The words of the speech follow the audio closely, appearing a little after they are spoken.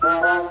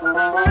And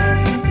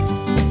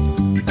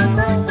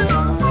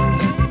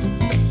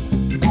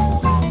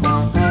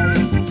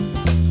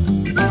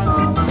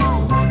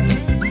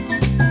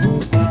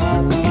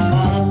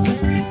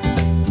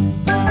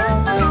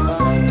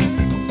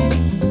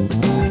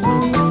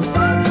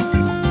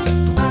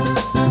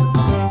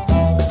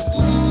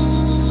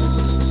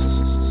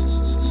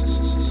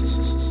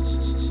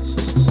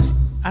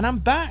I'm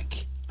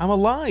back. I'm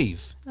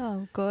alive.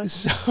 Oh, good.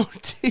 So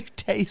 2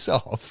 days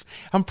off.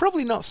 I'm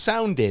probably not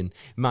sounding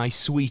my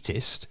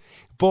sweetest,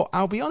 but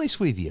I'll be honest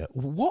with you,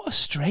 what a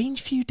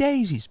strange few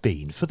days it's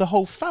been for the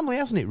whole family,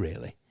 hasn't it,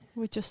 really?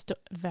 We're just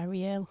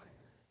very ill.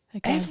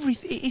 Again.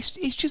 Everything.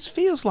 It just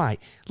feels like,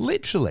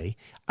 literally,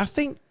 I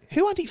think,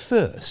 who had it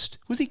first?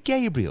 Was it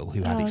Gabriel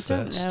who had it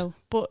first? I don't know,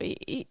 but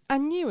I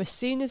knew as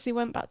soon as he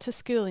went back to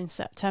school in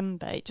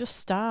September, it just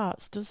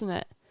starts, doesn't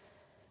it?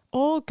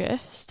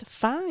 August,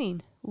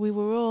 fine. We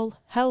were all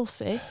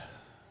healthy.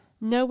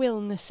 No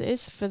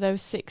illnesses for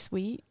those 6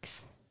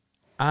 weeks.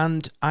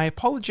 And I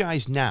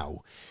apologise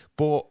now,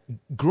 but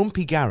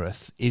Grumpy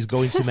Gareth is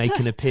going to make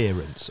an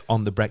appearance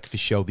on the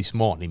breakfast show this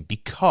morning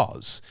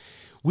because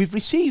we've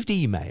received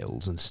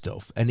emails and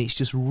stuff, and it's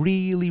just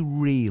really,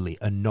 really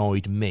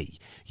annoyed me.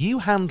 You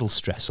handle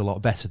stress a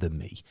lot better than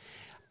me.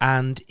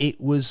 And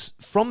it was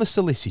from the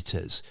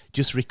solicitors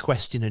just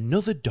requesting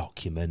another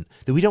document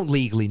that we don't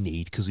legally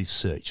need because we've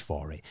searched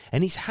for it.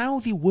 And it's how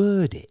they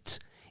word it.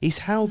 It's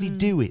how they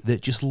do it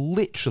that just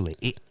literally,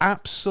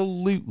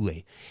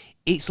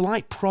 it's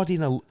like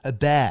prodding a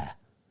bear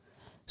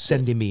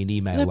sending me an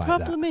email like that.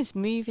 The problem is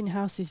moving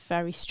house is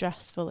very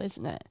stressful,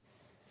 isn't it?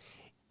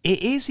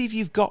 It is if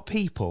you've got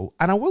people,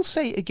 and I will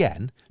say it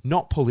again,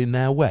 not pulling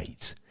their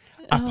weight.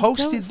 I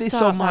posted this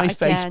on my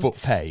Facebook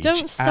page.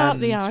 Don't start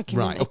the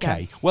argument. Right,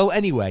 okay. Well,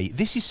 anyway,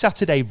 this is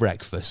Saturday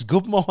Breakfast.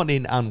 Good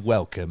morning and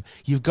welcome.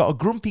 You've got a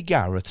grumpy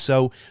Gareth,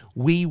 so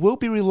we will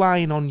be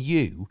relying on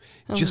you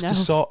to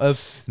sort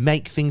of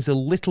make things a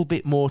little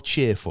bit more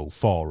cheerful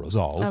for us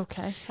all.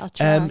 Okay, I'll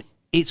try.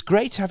 It's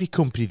great to have your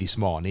company this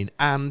morning,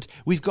 and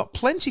we've got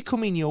plenty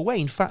coming your way.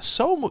 In fact,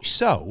 so much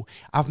so,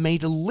 I've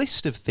made a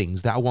list of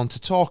things that I want to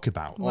talk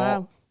about. Wow.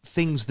 Or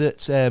things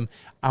that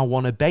I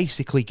want to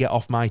basically get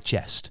off my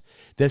chest.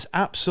 There's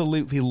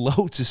absolutely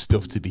loads of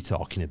stuff to be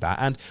talking about,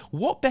 and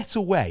what better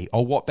way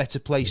or what better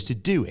place to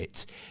do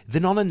it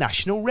than on a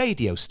national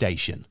radio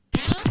station?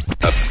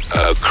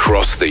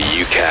 Across the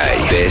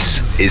UK, this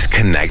is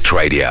Konnect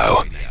Radio.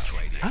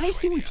 I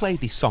think we played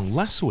this song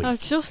last week. I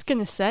was just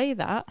going to say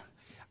that.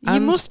 You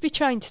And must be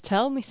trying to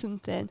tell me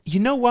something. You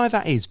know why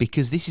that is?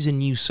 Because this is a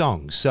new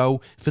song.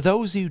 So for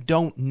those who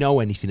don't know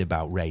anything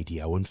about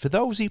radio, and for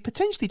those who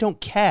potentially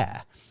don't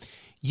care,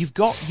 you've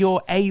got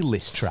your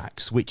A-list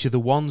tracks, which are the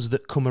ones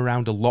that come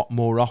around a lot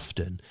more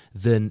often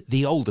than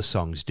the older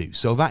songs do.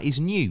 So that is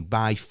new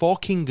by For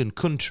King and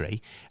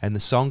Country, and the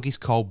song is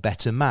called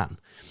Better Man.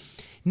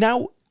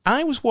 Now,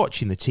 I was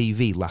watching the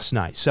TV last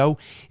night, so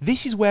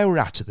this is where we're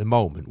at the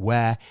moment,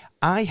 where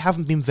I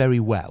haven't been very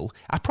well.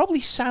 I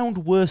probably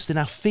sound worse than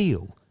I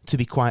feel, to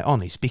be quite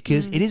honest,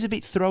 because it is a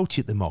bit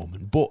throaty at the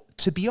moment. But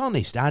to be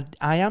honest, I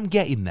am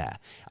getting there,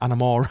 and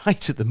I'm all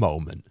right at the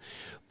moment.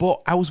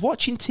 But I was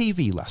watching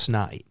TV last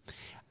night,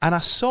 and I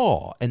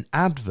saw an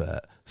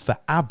advert for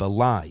ABBA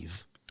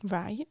Live.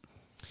 Right.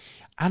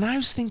 And I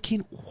was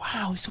thinking,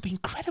 wow, this will be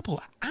incredible.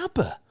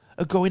 ABBA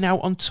are going out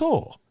on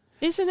tour.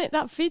 Isn't it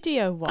that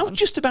video one? I was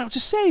just about to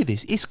say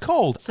this. It's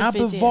called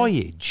ABBA video.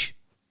 Voyage.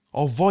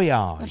 Or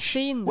Voyage. I've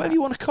seen that. Whatever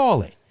you want to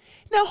call it.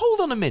 Now,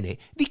 hold on a minute.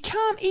 They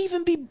can't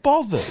even be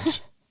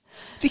bothered.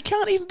 They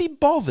can't even be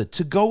bothered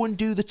to go and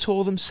do the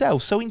tour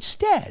themselves. So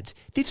instead,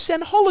 they've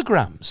sent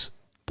holograms.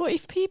 But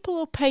if people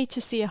will pay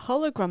to see a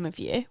hologram of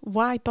you,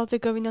 why bother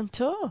going on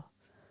tour?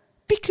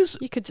 Because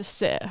You could just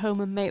sit at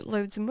home and make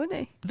loads of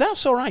money.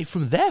 that's all right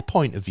from their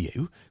point of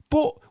view,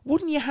 but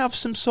wouldn't you have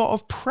some sort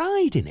of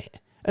pride in it?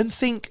 And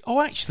think,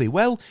 oh, actually,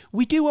 well,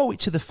 we do owe it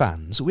to the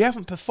fans. We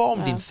haven't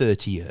performed in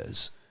 30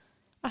 years.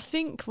 I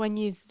think when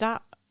you're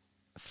that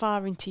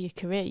far into your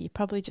career, you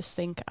probably just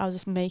think, I'll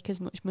just make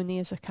as much money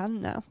as I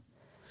can now.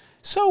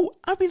 So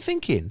I've been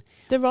thinking,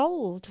 They're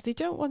old. They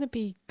don't want to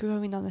be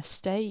going on a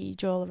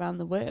stage all around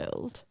the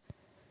world.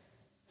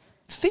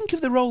 think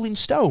of the Rolling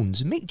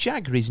Stones. Mick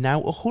Jagger is now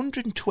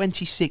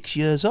 126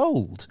 years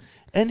old,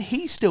 and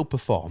he's still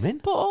performing.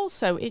 But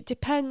also, it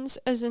depends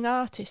as an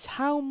artist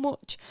how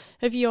much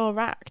of your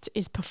act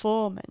is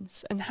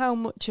performance and how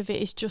much of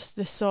it is just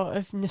the sort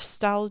of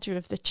nostalgia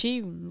of the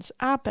tunes.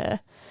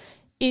 ABBA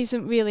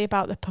isn't really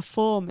about the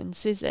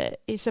performance, is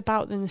it? It's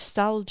about the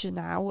nostalgia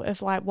now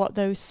of like what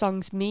those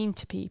songs mean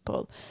to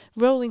people.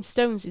 Rolling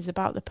Stones is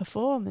about the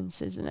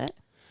performance, isn't it?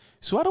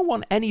 So I don't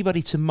want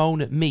anybody to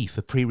moan at me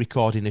for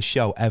pre-recording a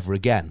show ever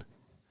again.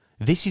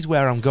 This is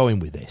where I'm going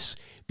with this,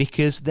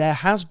 because there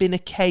has been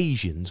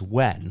occasions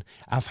when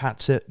I've had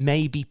to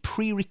maybe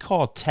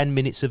pre-record 10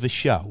 minutes of a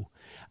show,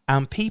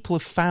 and people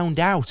have found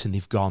out and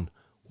they've gone,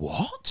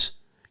 what?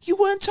 You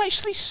weren't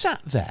actually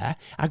sat there?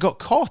 I got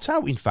caught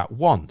out, in fact,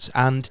 once,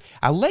 and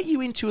I'll let you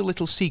into a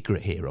little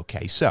secret here,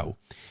 okay? So,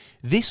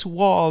 this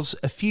was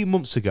a few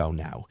months ago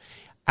now.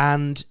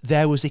 And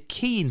there was a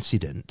key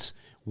incident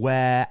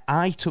where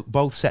I took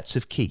both sets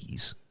of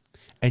keys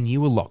and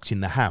you were locked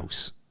in the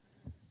house.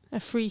 A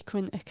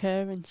frequent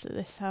occurrence at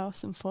this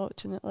house,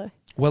 unfortunately.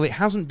 Well, it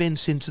hasn't been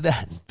since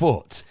then,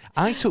 but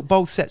I took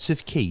both sets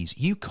of keys.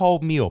 You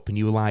called me up and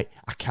you were like,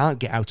 I can't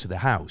get out of the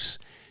house.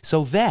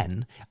 So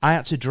then I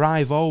had to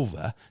drive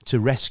over to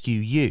rescue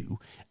you.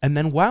 And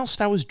then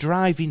whilst I was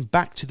driving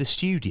back to the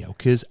studio,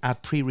 because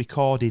I'd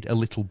pre-recorded a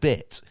little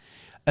bit,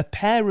 a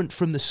parent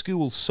from the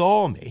school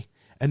saw me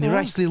and they were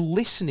actually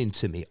listening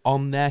to me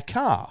on their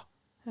car.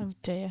 Oh,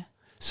 dear.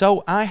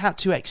 So I had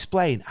to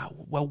explain,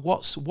 well,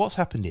 what's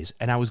happened is,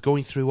 and I was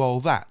going through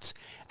all that,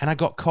 and I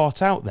got caught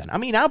out then. I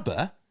mean,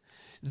 ABBA,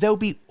 there'll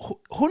be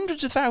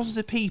hundreds of thousands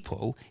of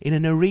people in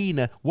an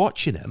arena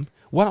watching them,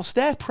 whilst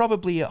they're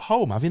probably at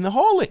home having the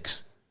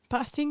Horlicks.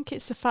 But I think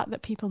it's the fact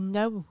that people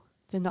know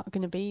they're not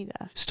going to be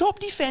there. Stop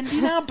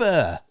defending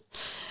ABBA.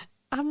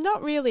 I'm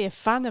not really a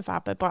fan of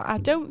ABBA, but I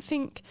don't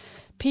think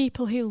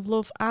people who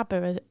love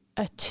ABBA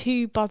are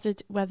too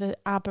bothered whether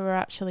ABBA are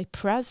actually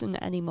present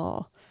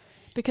anymore.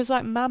 Because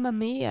like Mamma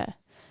Mia,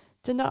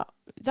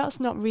 that's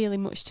not really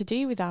much to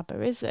do with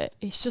ABBA, is it?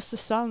 It's just the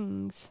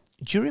songs.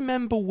 Do you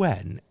remember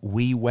when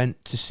we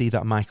went to see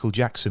that Michael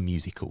Jackson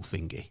musical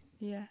thingy?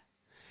 Yeah.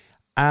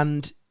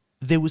 And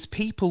there was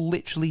people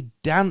literally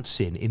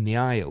dancing in the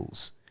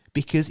aisles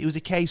because it was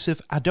a case of,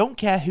 I don't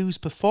care who's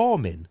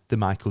performing the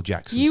Michael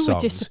Jackson songs. You were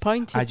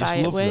disappointed by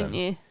it, weren't them.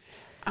 you?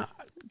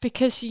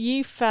 Because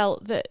you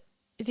felt that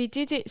they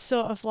did it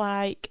sort of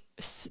like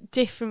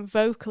different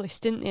vocalists,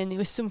 didn't they? And there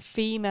was some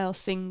female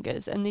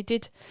singers, and they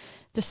did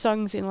the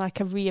songs in like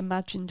a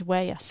reimagined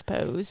way, I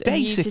suppose. And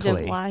Basically, you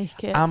didn't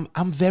like it.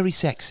 I'm very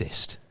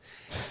sexist.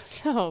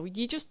 No,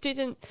 you just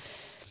didn't.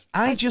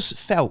 I just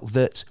felt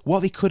that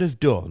what they could have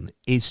done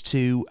is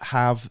to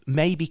have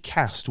maybe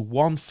cast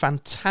one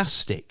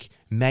fantastic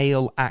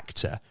male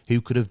actor who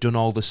could have done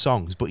all the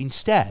songs, but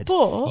instead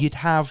you'd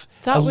have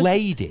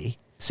lady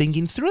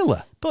singing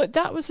Thriller. But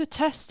that was a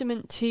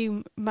testament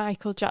to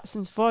Michael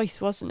Jackson's voice,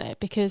 wasn't it?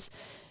 Because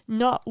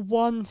not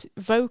one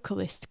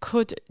vocalist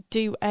could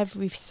do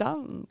every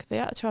song. They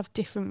had to have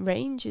different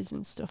ranges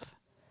and stuff.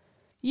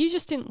 You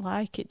just didn't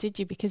like it, did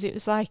you? Because it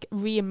was like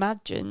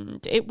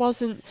reimagined. It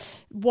wasn't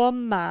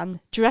one man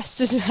dressed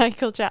as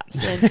Michael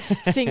Jackson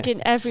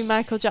singing every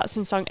Michael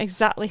Jackson song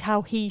exactly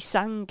how he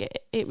sang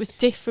it. It was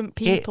different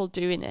people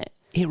doing it.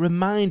 It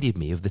reminded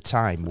me of the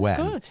time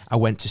when I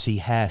went to see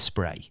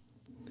Hairspray.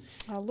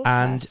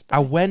 And I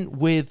went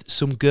with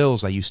some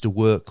girls I used to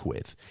work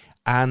with,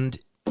 and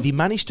they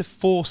managed to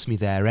force me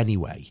there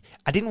anyway.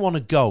 I didn't want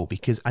to go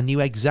because I knew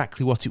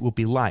exactly what it would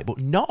be like. But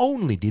not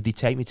only did they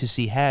take me to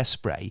see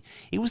Hairspray,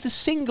 it was the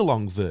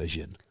sing-along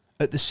version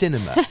at the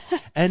cinema.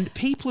 And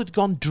people had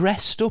gone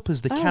dressed up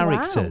as the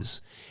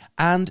characters.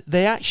 Wow. And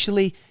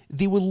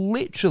they were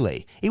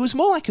literally, it was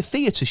more like a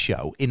theatre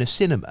show in a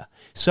cinema.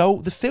 So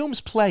the film's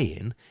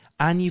playing,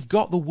 and you've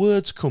got the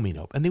words coming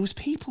up, and there was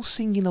people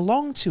singing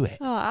along to it.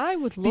 Oh, I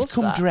would love that. They'd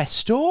come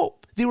dressed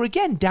up. They were,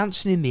 again,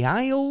 dancing in the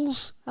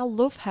aisles. I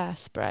love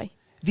Hairspray.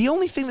 The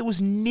only thing that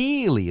was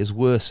nearly as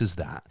worse as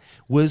that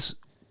was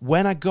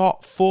when I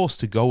got forced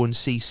to go and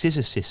see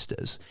Scissor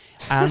Sisters,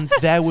 and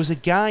there was a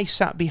guy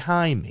sat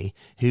behind me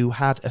who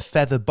had a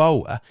feather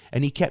boa,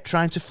 and he kept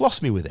trying to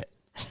floss me with it.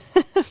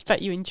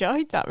 Bet you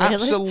enjoyed that, really.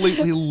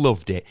 Absolutely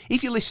loved it.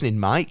 If you're listening,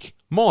 Mike,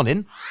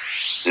 morning.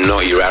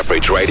 Not your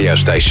average radio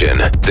station.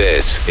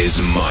 This is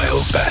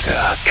miles better.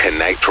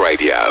 Konnect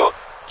Radio.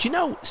 Do you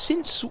know,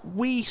 since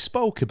we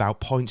spoke about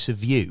points of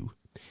view,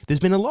 there's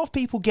been a lot of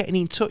people getting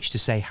in touch to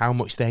say how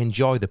much they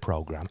enjoy the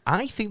programme.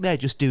 I think they're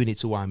just doing it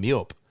to wind me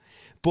up.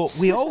 But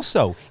we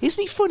also,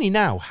 isn't it funny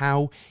now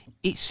how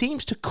it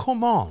seems to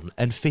come on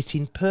and fit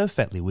in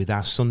perfectly with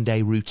our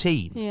Sunday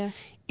routine? Yeah.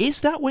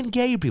 Is that when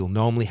Gabriel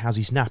normally has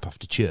his nap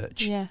after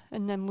church? Yeah,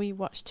 and then we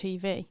watch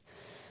TV.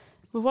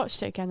 We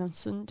watched it again on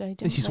Sunday,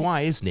 didn't we? This is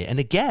why, isn't it? And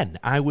again,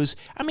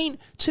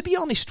 to be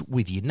honest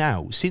with you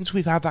now, since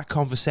we've had that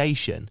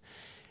conversation,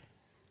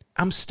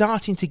 I'm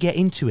starting to get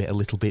into it a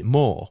little bit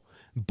more.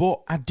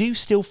 But I do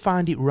still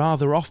find it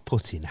rather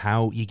off-putting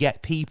how you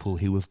get people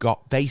who have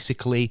got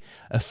basically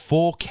a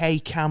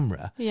 4K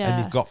camera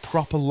and they've got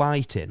proper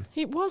lighting.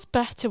 It was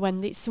better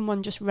when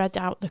someone just read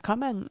out the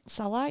comments.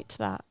 I liked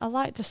that. I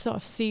liked the sort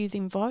of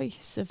soothing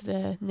voice of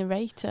the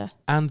narrator.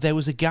 And there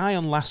was a guy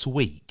on last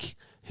week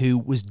who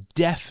was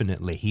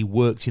he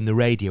worked in the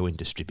radio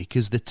industry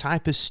because the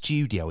type of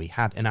studio he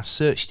had, and I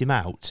searched him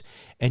out,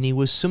 and he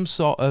was some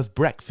sort of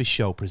breakfast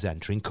show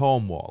presenter in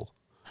Cornwall.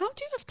 How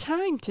do you have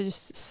time to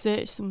just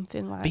search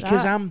something like that?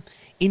 Because I'm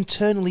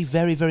internally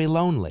very, very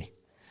lonely.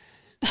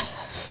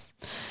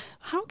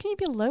 How can you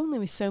be lonely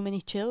with so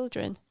many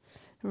children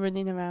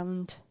running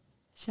around?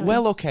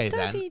 Well, okay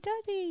Daddy, then.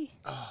 Daddy.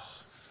 Oh,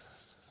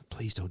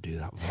 please don't do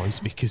that voice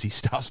because he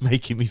starts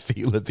making me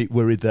feel a bit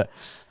worried that,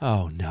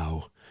 oh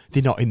no,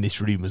 They're not in this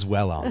room as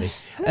well, are they?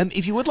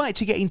 If you would like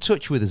to get in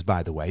touch with us,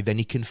 by the way, then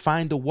you can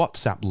find the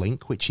WhatsApp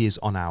link, which is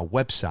on our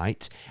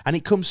website, and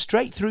it comes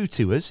straight through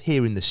to us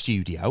here in the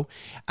studio.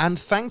 And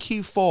thank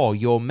you for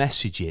your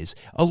messages.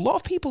 A lot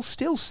of people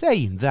still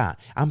saying that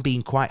I'm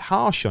being quite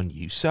harsh on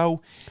you,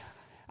 so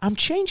I'm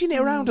changing it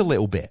around a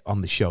little bit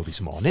on the show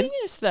this morning. The thing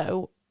is,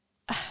 though,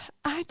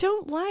 I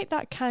don't like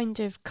that kind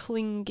of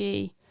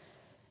clingy...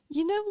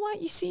 You know,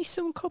 like you see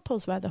some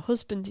couples where the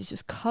husband is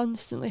just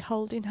constantly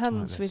holding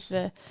hands with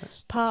the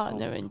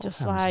partner and just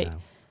like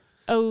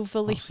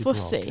overly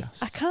fussy.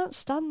 I can't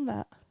stand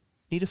that.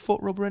 Need a foot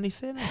rub or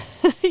anything?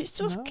 It's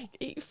just,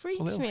 it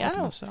freaks me out.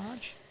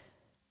 Massage.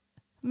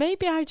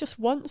 Maybe I just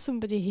want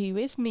somebody who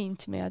is mean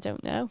to me. I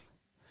don't know.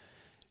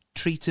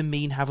 Treat them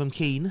mean, have them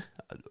keen.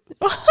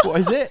 What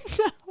is it?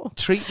 No.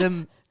 Treat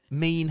them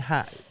mean,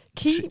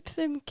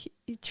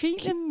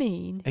 treat them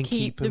mean and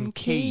keep them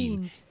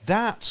keen.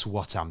 That's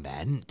what I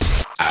meant.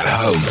 At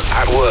home,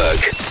 at work,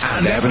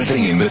 and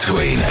everything in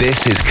between.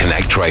 This is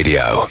Konnekt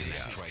Radio.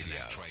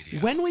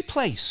 When we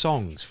play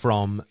songs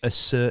from a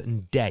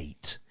certain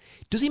date,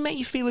 does it make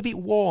you feel a bit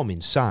warm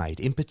inside?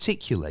 In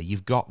particular,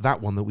 you've got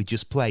that one that we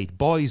just played,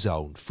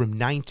 Boyzone, from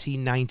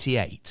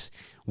 1998,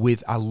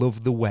 with I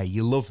Love the Way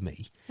You Love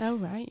Me. Oh,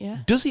 right, yeah.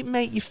 Does it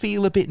make you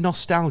feel a bit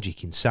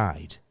nostalgic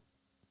inside?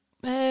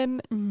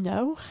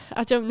 No,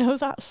 I don't know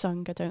that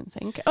song, I don't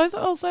think.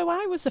 Although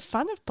I was a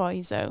fan of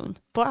Boyzone,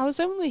 but I was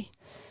only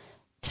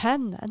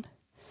 10 then,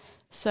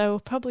 so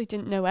probably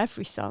didn't know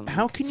every song.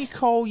 How can you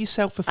call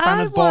yourself a fan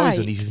of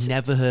Boyzone if you've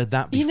never heard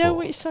that before? You know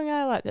which song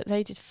I like that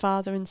they did,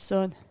 Father and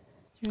Son?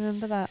 Do you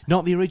remember that?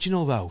 Not the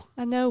original, though.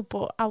 I know,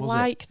 but I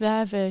like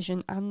their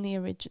version and the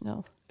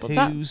original. But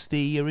who's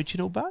the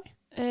original by?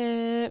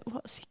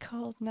 What's he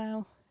called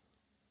now?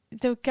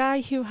 The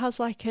guy who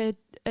has like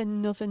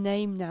another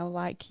name now,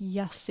 like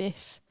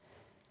Yassif.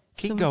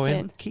 Keep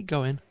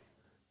going.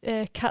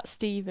 Cat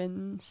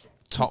Stevens.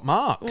 Top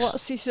marks.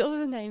 What's his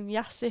other name?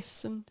 Yassif,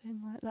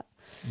 something like that.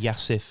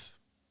 Yassif,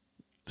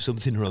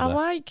 something or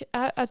other.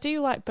 I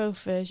do like both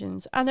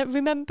versions. And I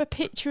remember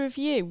Picture of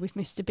You with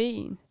Mr.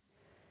 Bean.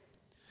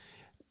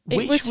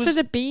 It was for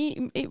the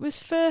Bean. It was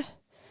for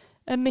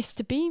a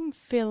Mr. Bean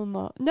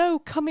film.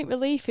 Comic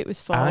Relief it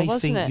was for, wasn't it? I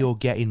think you're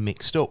getting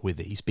mixed up with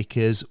these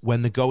because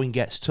When the Going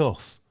Gets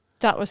Tough.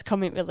 That was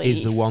Comic Relief.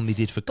 Is the one they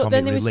did for Comic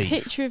Relief. But then there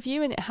was Picture of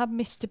You and it had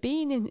Mr.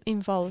 Bean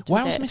involved.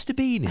 Why was Mr.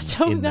 Bean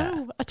in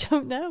there? I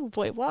don't know,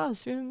 but it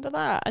was. Remember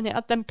that? And it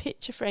had them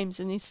picture frames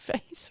and his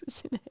face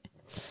was in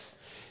it.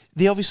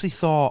 They obviously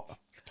thought,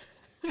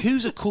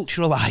 who's a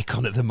cultural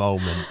icon at the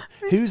moment?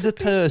 Who's the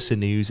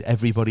person who's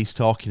everybody's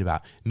talking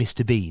about?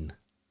 Mr. Bean.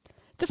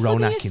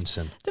 Rowan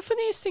Atkinson. The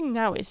funniest thing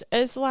now is,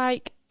 as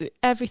like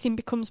everything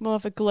becomes more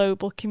of a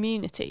global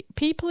community,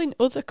 people in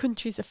other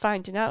countries are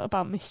finding out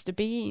about Mr.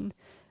 Bean.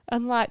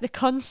 And like the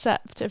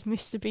concept of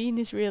Mr. Bean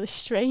is really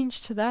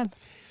strange to them.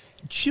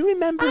 Do you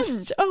remember?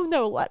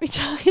 Let me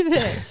tell you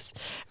this.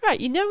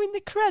 Right, you know in the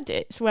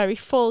credits where he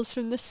falls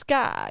from the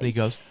sky? And he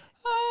goes,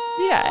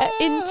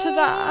 into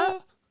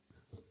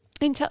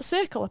that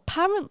circle.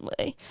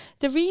 Apparently,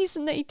 the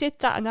reason that he did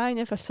that, and I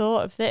never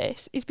thought of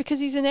this, is because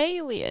he's an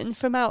alien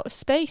from outer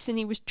space and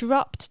he was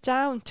dropped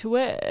down to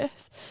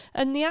Earth.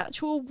 And the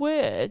actual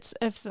words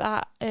of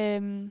that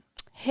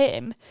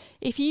hymn,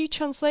 if you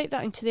translate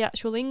that into the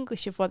actual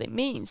English of what it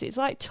means, it's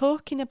like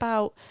talking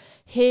about,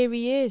 here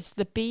he is,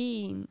 the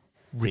bean.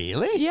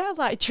 Really? Yeah,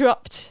 like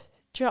dropped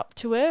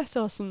to Earth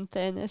or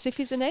something, as if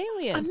he's an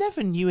alien. I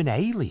never knew an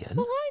alien.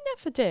 Well, I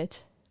never did.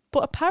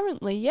 But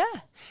apparently,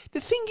 yeah.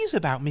 The thing is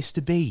about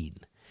Mr. Bean,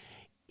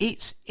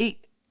 it's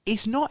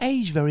not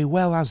aged very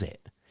well, has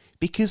it?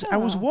 Because I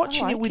was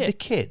watching it with the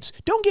kids.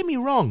 Don't get me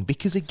wrong,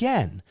 because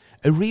again,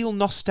 a real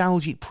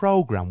nostalgic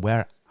programme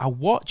where I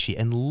watch it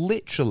and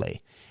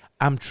literally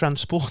I'm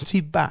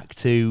transported back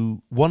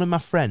to one of my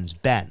friends,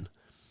 Ben,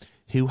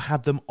 who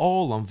had them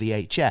all on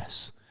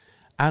VHS.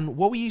 And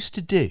what we used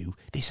to do,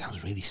 this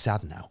sounds really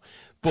sad now,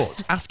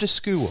 but after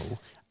school,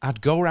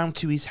 I'd go around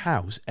to his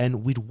house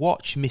and we'd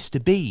watch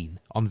Mr. Bean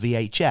on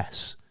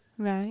VHS.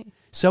 Right.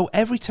 So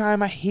every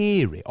time I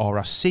hear it or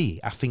I see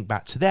it, I think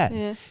back to then.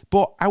 Yeah.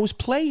 But I was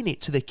playing it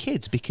to the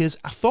kids because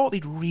I thought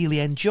they'd really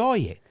enjoy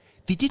it.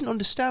 They didn't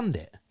understand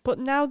it. But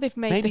now they've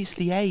made... Maybe it's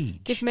the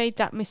age. They've made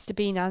that Mr.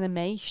 Bean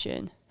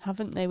animation,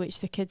 haven't they, which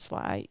the kids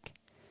like.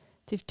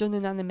 They've done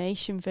an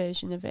animation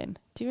version of him.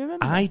 Do you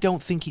remember? I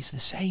don't think it's the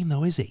same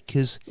though, is it?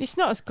 'Cause it's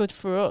not as good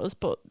for us,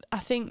 but I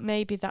think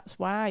maybe that's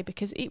why,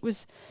 because it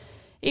was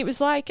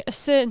like a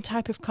certain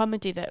type of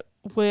comedy that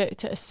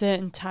worked at a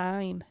certain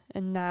time,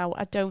 and now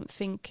I don't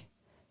think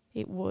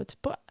it would.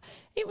 But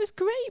it was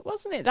great,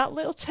 wasn't it? That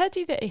little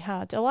teddy that he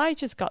had.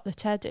 Elijah's got the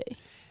teddy.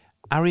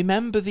 I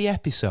remember the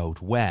episode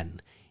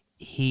when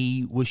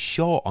he was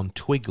short on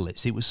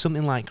Twiglets. It was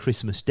something like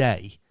Christmas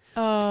Day.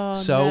 Oh,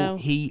 so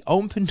he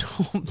opened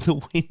up the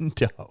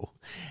window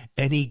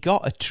and he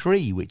got a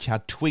tree which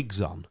had twigs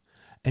on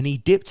and he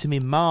dipped him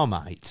in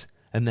Marmite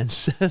and then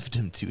served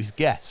them to his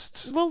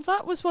guests. Well,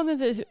 that was one of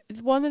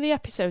the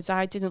episodes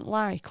I didn't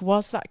like,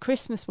 was that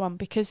Christmas one,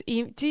 because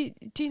do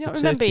you not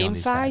remember he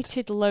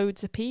invited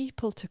loads of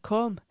people to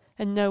come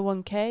and no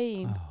one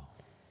came. Oh.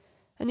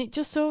 And it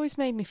just always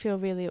made me feel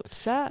really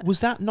upset.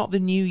 Was that not the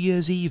New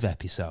Year's Eve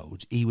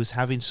episode? He was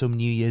having some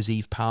New Year's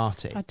Eve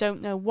party. I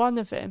don't know, one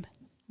of them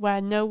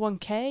where no one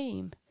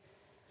came.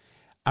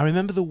 I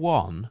remember the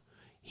one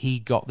he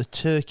got the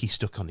turkey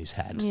stuck on his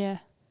head. Yeah.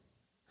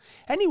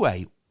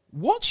 Anyway,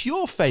 what's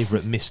your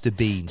favourite Mr.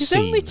 Bean There's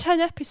scene? only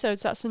 10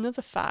 episodes. That's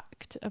another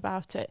fact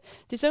about it.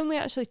 There's only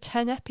actually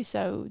 10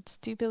 episodes.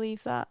 Do you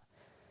believe that?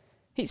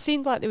 It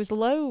seemed like there was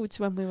loads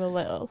when we were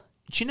little.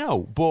 Do you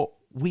know, but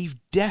we've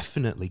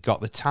definitely got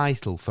the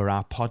title for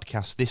our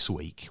podcast this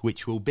week,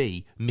 which will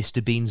be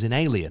Mr. Bean's an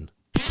Alien.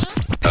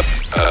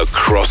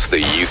 Across the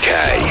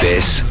UK,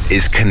 this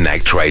is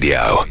Konnect Radio.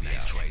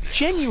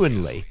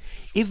 Genuinely,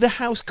 if the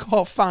house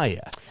caught fire,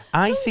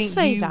 I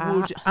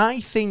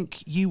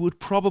think you would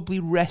probably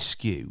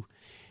rescue.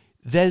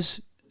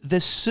 There's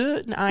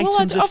certain items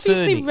I'd of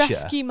obviously furniture.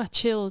 rescue my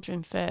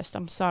children first.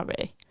 I'm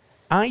sorry.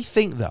 I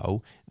think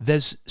though,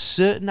 there's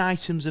certain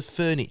items of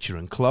furniture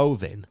and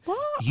clothing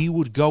you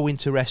would go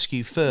into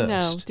rescue first.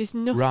 No, there's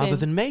nothing. Rather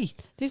than me.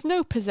 There's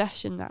no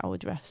possession that I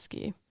would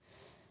rescue.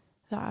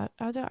 That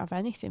I don't have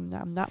anything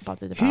that I'm that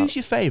bothered about. Who's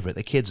your favourite,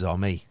 the kids or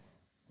me?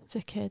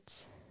 The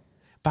kids.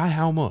 By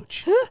how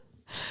much?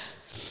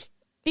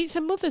 It's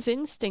a mother's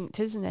instinct,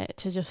 isn't it,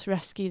 to just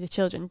rescue the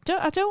children.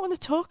 I don't want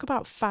to talk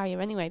about fire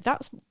anyway.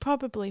 That's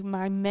probably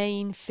my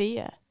main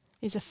fear,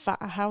 is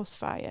a house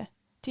fire.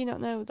 Do you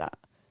not know that?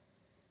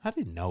 I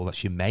didn't know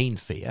that's your main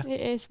fear. It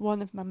is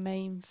one of my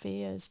main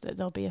fears, that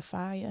there'll be a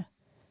fire.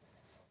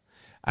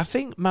 I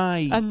think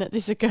And that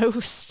there's a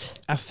ghost.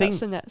 That's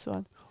the next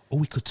one. Oh,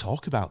 we could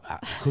talk about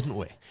that, couldn't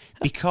we?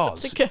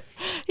 Because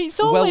it's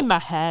all in my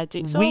head.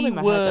 It's all in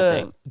my head, I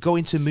think. We were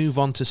going to move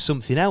on to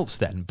something else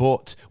then,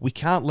 but we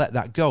can't let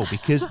that go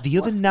because the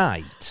other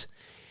night...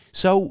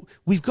 So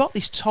we've got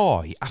this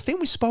toy. I think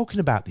we've spoken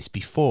about this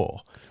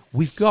before.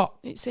 We've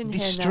got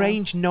this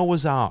strange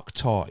Noah's Ark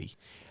toy.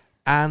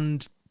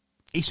 And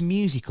it's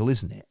musical,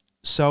 isn't it?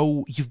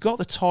 So you've got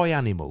the toy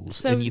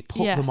animals and you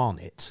put them on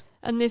it.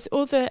 And there's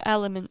other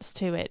elements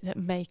to it that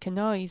make a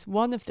noise.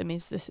 One of them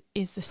is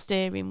the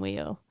steering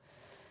wheel.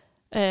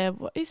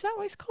 Is that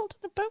what it's called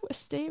on a boat? A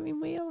steering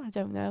wheel? I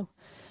don't know.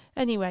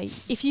 Anyway,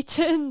 if you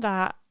turn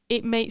that,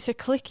 it makes a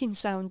clicking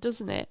sound,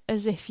 doesn't it?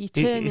 As if you're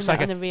turning it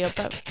on a real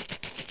boat.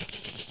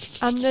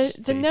 And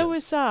the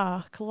Noah's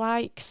Ark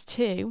likes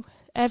to,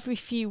 every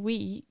few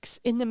weeks,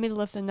 in the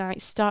middle of the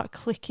night, start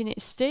clicking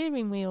its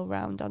steering wheel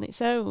round on its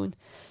own.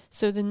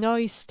 So the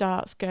noise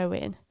starts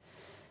going.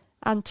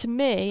 And to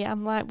me,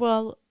 I'm like,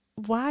 well,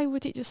 why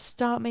would it just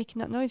start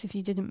making that noise if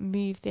you didn't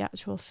move the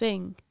actual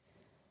thing?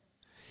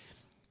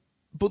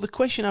 But the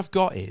question I've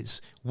got is,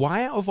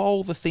 why out of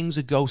all the things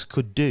a ghost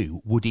could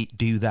do, would it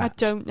do that? I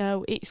don't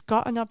know. It's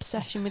got an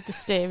obsession with the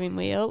steering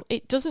wheel.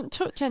 It doesn't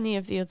touch any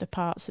of the other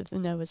parts of the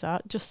Noah's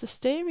Ark, just the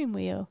steering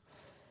wheel.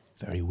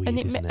 Very weird,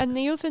 isn't it? And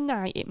the other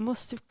night, it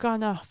must have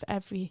gone off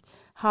every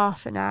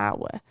half an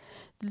hour.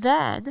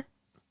 Then,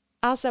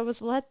 as I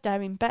was led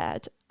there in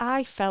bed,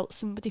 I felt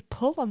somebody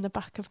pull on the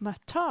back of my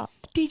top.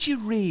 Did you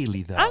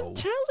really, though? I'm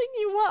telling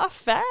you what I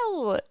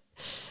felt.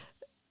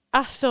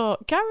 I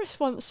thought, Gareth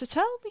wants to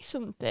tell me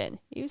something.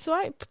 He was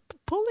like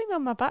pulling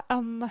on my back,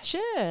 on my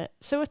shirt.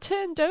 So I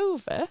turned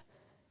over,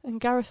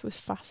 and Gareth was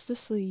fast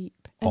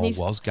asleep. And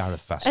was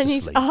Gareth fast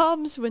asleep? And his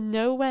arms were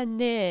nowhere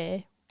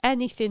near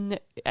anything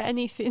that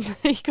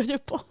he could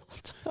have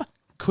pulled on.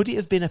 Could it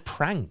have been a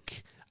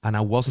prank? And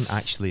I wasn't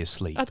actually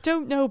asleep. I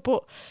don't know,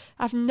 but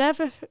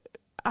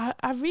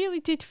I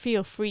really did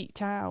feel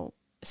freaked out.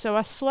 So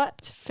I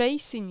slept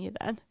facing you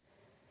then,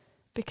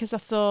 because I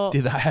thought...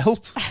 Did that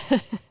help?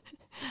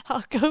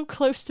 I'll go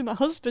close to my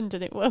husband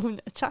and it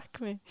won't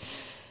attack me.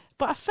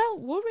 But I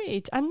felt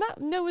worried, and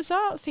that Noah's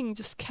Ark thing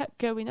just kept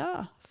going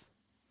off.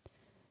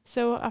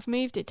 So I've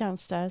moved it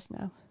downstairs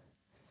now.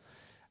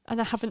 And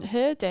I haven't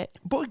heard it.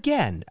 But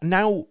again,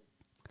 now...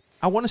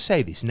 I want to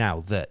say this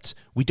now, that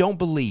we don't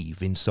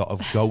believe in sort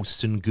of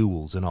ghosts and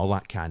ghouls and all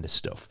that kind of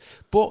stuff.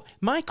 But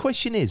my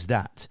question is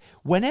that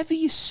whenever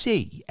you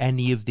see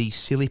any of these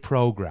silly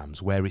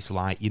programs where it's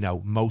like,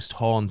 most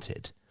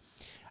haunted,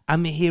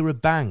 and they hear a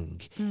bang,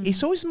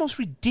 it's always the most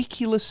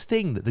ridiculous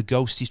thing that the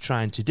ghost is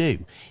trying to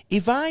do.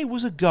 If I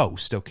was a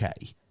ghost,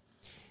 okay,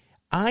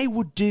 I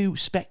would do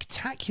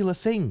spectacular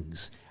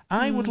things.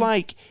 I would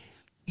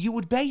you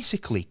would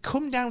basically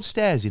come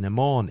downstairs in the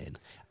morning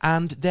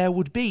and there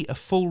would be a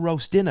full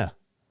roast dinner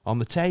on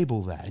the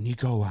table there. And you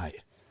go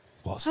like,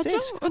 what's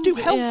this? I do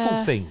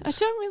helpful things. I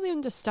don't really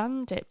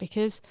understand it,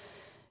 because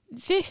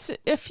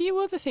a few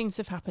other things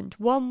have happened.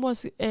 One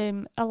was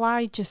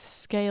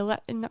Elijah's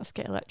not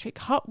Scale Electric,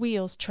 Hot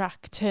Wheels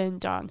track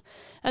turned on.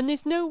 And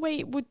there's no way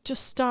it would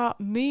just start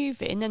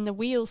moving and the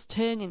wheels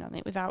turning on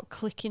it without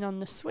clicking on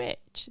the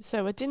switch.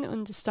 So I didn't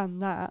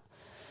understand that.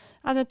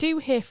 And I do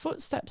hear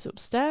footsteps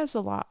upstairs a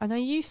lot, and I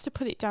used to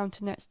put it down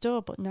to next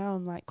door, but now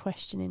I'm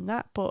questioning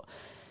that. But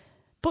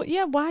But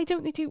yeah, why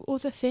don't they do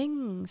other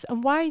things?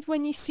 And why,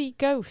 when you see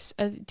ghosts,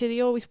 do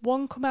they always,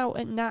 one, come out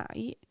at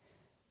night,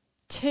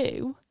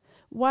 two,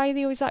 why are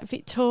they always like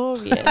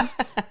Victorian?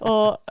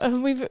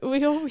 And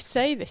we always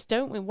say this,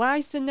 don't we? Why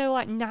is there no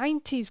like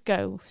 90s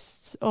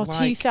ghosts or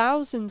Like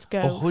 2000s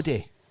ghosts? A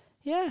hoodie.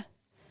 Yeah.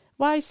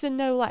 Why is there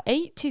no like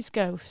 80s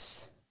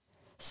ghosts?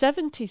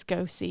 70s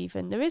ghosts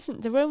even? There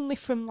isn't. They're only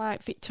from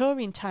like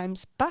Victorian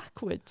times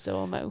backwards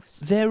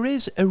almost. There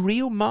is a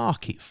real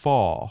market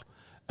for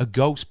a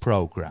ghost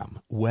programme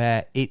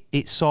where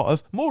it's sort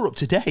of more up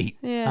to date,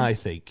 I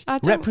think.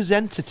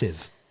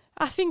 Representative.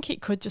 I think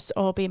it could just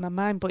all be in my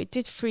mind, but it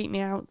did freak me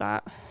out,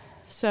 that.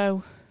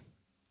 So,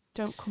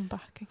 don't come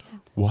back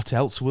again. What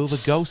else will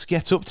the ghosts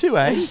get up to,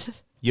 eh?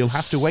 You'll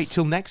have to wait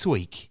till next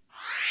week.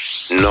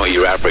 Not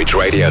your average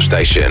radio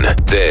station.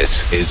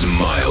 This is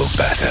miles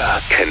better.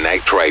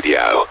 Konnect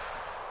Radio.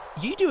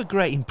 You do a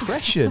great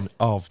impression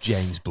of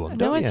James Blunt,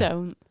 don't you? No, I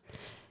don't.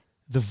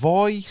 The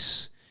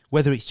voice,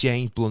 whether it's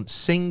James Blunt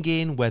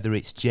singing, whether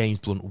it's James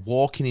Blunt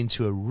walking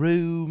into a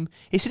room,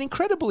 it's an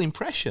incredible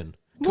impression.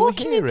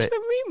 Walking into a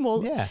room?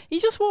 Well, yeah. He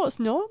just walks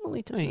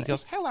normally, doesn't he? He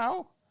goes,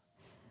 hello.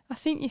 I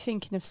think you're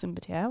thinking of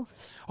somebody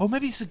else. Oh,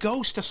 maybe it's the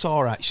ghost I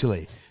saw,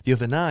 actually, the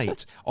other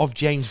night, of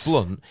James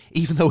Blunt,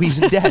 even though he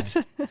isn't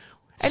dead.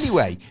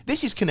 Anyway,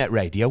 this is Konnect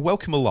Radio.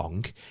 Welcome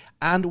along.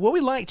 And what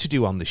we like to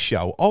do on the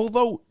show,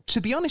 although, to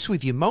be honest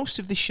with you, most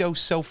of the show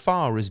so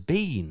far has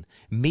been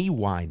me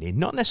whining,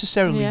 not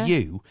necessarily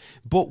you,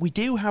 but we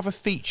do have a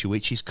feature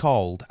which is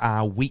called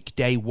our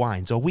weekday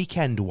wines, or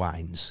weekend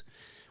wines.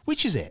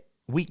 Which is it?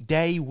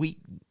 Weekday,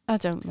 I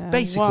don't know.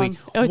 Basically,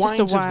 wines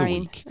of the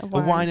week. A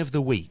wine of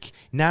the week.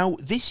 Now,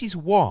 this is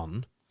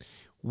one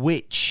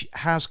which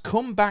has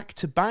come back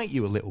to bite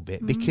you a little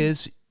bit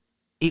because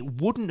it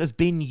wouldn't have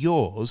been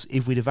yours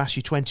if we'd have asked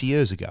you 20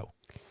 years ago.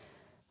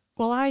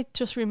 Well, I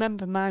just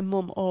remember my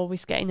mum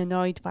always getting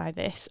annoyed by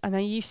this, and I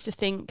used to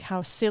think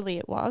how silly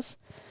it was.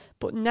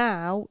 But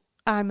now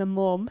I'm a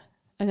mum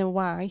and a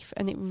wife,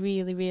 and it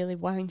really, really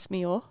winds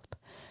me up.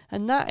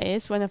 And that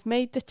is when I've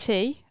made the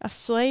tea, I've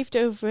slaved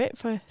over it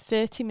for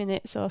 30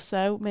 minutes or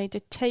so, made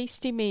a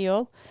tasty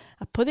meal,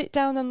 I put it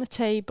down on the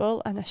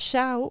table and I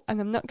shout,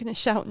 and I'm not going to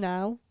shout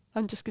now,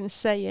 I'm just going to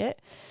say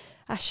it.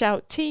 I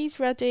shout,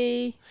 tea's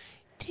ready.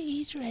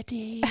 Tea's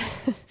ready.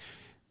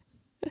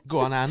 Go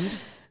on, and?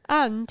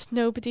 And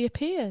nobody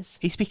appears.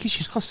 It's because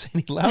you're not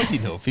saying it loud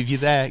enough if you're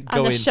there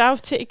going... And I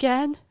shout it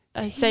again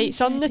and say it's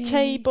on the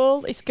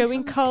table, it's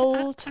going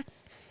cold.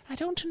 I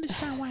don't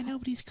understand why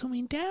nobody's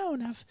coming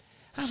down.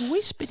 I've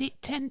whispered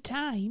it 10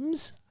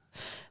 times.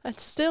 And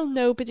still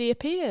nobody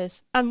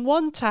appears. And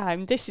one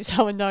time, this is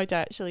how annoyed I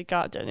actually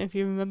got, I don't know if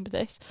you remember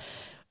this,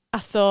 I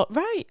thought,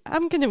 right,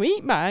 I'm going to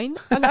eat mine.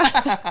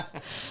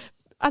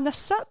 And I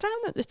sat down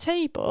at the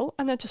table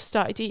and I just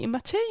started eating my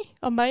tea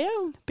on my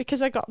own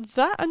because I got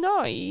that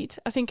annoyed.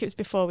 I think it was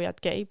before we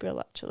had Gabriel,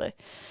 actually.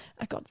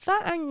 I got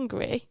that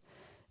angry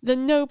that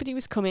nobody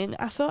was coming.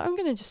 I thought, I'm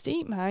going to just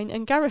eat mine.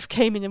 And Gareth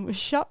came in and was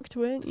shocked,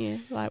 weren't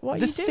you? Like, what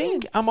are you doing? The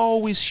thing I'm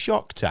always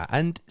shocked at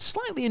and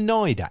slightly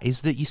annoyed at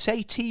is that you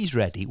say tea's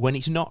ready when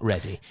it's not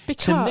ready.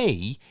 Because to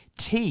me,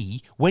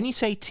 tea, when you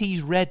say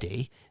tea's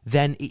ready,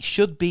 then it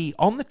should be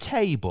on the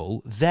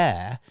table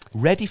there,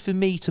 ready for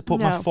me to put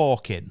my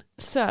fork in.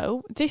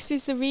 So, this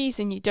is the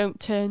reason you don't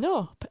turn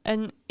up.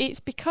 And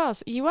it's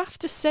because you have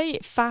to say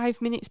it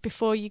 5 minutes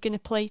before you're going to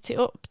plate it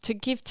up to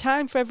give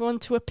time for everyone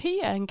to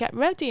appear and get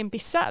ready and be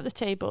sat at the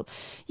table.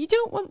 You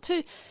don't want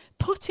to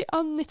put it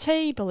on the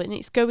table and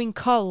it's going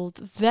cold,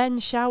 then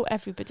shout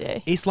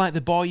everybody. It's like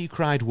the boy who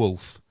cried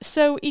wolf.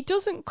 So, he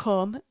doesn't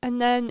come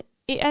and then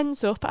it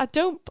ends up, I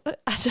don't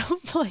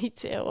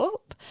plate it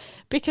up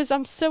because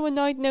I'm so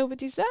annoyed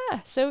nobody's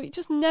there. So it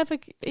just never,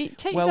 it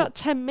takes about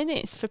 10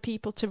 minutes for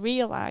people to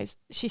realise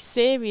she's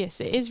serious,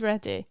 it is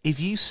ready. If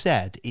you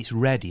said it's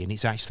ready and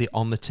it's actually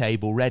on the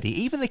table ready,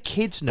 even the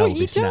kids know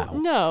this now. But you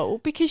don't know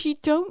because you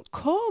don't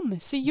come,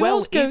 so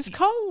yours goes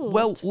cold.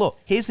 Well, look,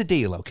 here's the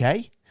deal,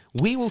 okay?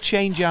 We will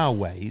change our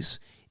ways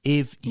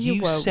if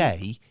you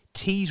say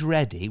tea's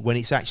ready when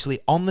it's actually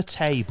on the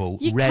table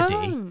ready.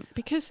 Can't,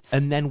 because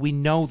and then we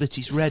know that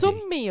it's ready.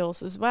 Some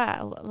meals as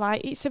well,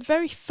 like it's a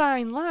very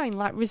fine line.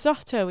 Like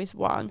risotto is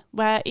one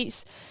where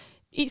it's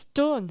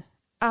done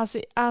as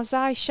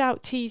I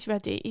shout tea's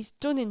ready. It's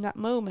done in that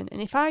moment,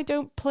 and if I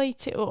don't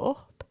plate it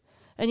up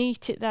and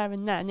eat it there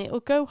and then,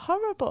 it'll go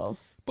horrible.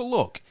 But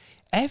look,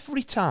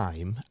 every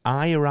time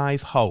I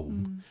arrive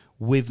home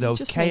with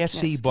those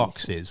KFC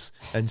boxes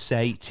and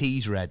say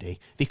tea's ready,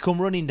 they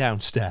come running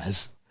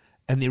downstairs.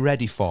 And they're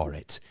ready for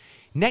it.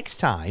 Next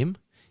time,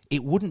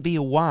 it wouldn't be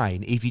a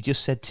wine if you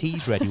just said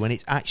tea's ready when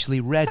it's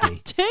actually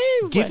ready.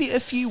 Give it a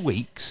few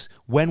weeks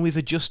when we've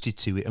adjusted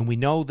to it and we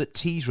know that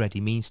tea's ready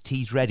means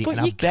tea's ready. But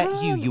and I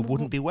bet you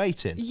wouldn't be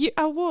waiting.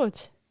 I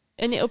would.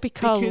 and it'll be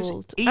cold.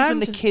 Because even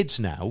the kids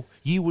now,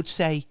 you would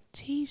say,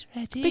 tea's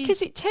ready.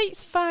 Because it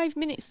takes 5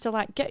 minutes to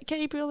like get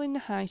Gabriel in the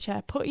high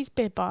chair, put his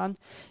bib on,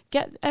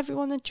 get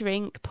everyone a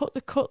drink, put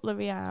the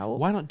cutlery out.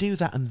 Why not do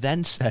that and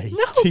then say,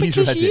 No, tea's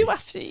because ready? you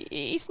have to.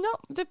 It's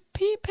not the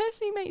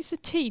person who makes the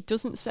tea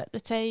doesn't set the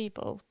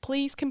table.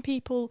 Please, can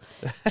people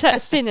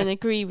text in and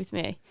agree with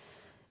me?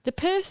 The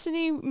person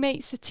who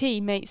makes the tea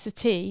makes the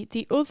tea.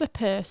 The other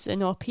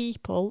person or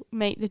people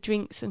make the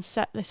drinks and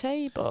set the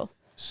table.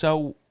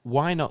 So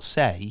why not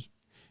say,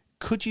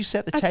 could you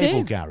set the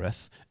table,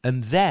 Gareth?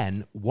 And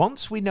then,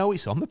 once we know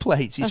it's on the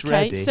plates, it's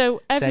ready,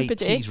 so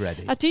everybody, say, tea's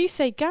ready. I do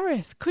say,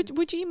 Gareth,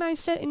 would you mind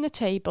setting the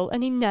table?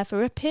 And he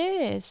never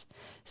appears.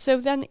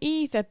 So then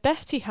either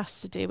Betty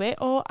has to do it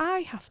or I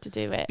have to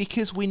do it.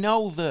 Because we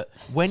know that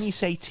when you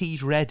say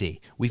tea's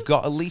ready, we've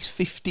got at least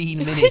 15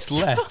 minutes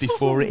left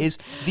before it is.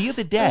 The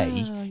other day,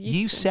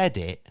 you said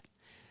it,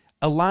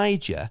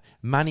 Elijah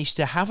managed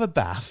to have a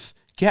bath,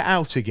 get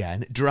out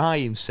again, dry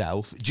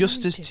himself,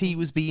 just as tea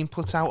was being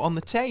put out on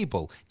the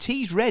table.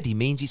 Tea's ready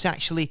means it's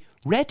actually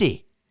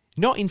ready,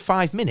 not in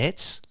 5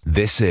 minutes.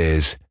 This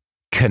is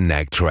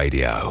Konnect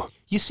Radio.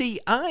 You see,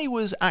 I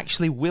was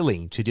actually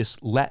willing to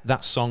just let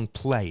that song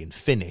play and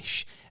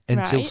finish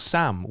until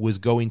Sam was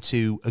going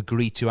to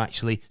agree to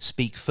actually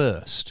speak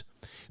first.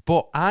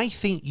 But I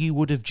think you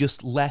would have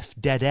just left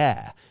dead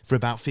air for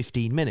about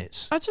 15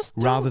 minutes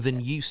rather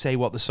than you say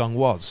what the song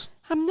was.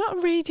 I'm not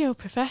a radio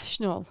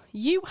professional.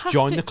 You have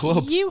Join the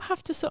club. You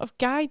have to sort of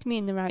guide me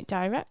in the right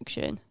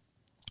direction.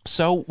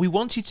 So we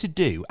wanted to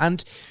do,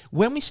 and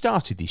when we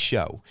started this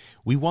show,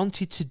 we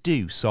wanted to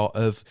do sort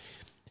of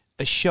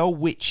a show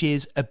which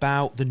is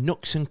about the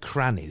nooks and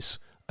crannies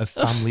of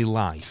family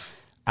life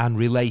and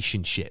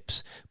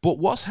relationships. But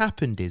what's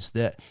happened is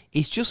that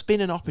it's just been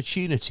an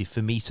opportunity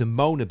for me to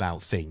moan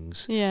about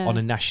things on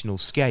a national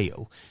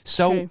scale.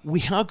 So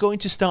we are going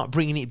to start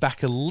bringing it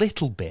back a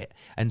little bit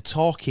and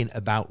talking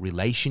about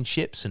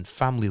relationships and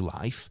family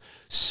life.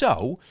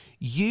 So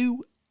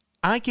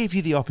I gave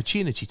you the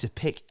opportunity to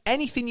pick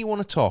anything you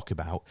want to talk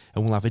about,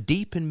 and we'll have a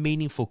deep and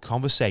meaningful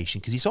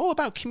conversation because it's all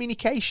about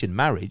communication,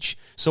 marriage.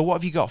 So what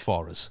have you got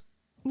for us?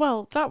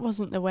 Well, that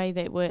wasn't the way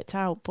that it worked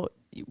out, but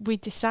we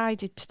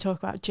decided to talk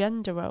about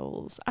gender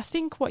roles. I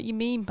think what you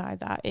mean by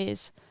that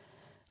is,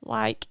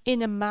 like,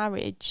 in a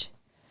marriage,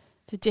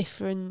 the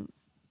different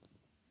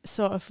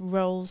sort of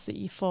roles that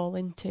you fall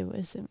into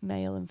as a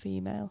male and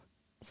female.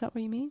 Is that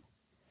what you mean?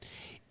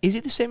 Is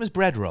it the same as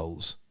bread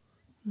rolls?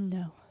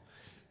 No.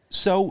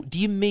 So do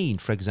you mean,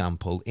 for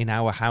example, in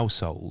our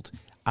household,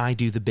 I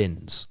do the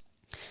bins?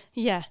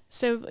 Yeah,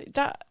 so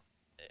that,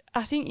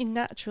 I think you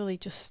naturally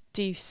just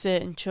do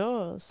certain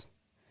chores,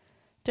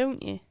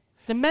 don't you?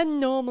 The men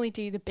normally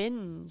do the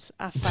bins,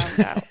 I've found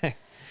out.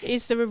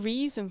 Is there a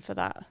reason for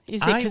that?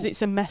 Is it because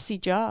it's a messy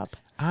job?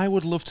 I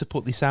would love to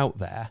put this out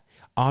there.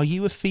 Are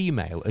you a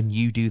female and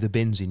you do the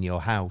bins in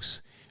your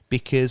house?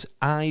 Because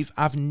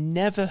I've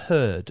never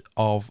heard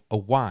of a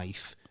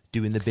wife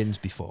doing the bins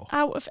before.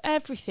 Out of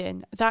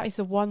everything, that is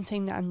the one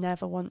thing that I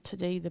never want to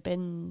do, the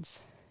bins.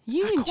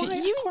 You enjoy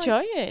it,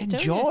 don't you?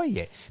 Enjoy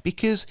it,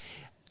 because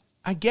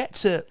I get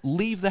to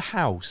leave the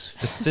house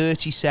for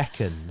 30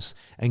 seconds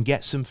and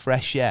get some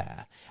fresh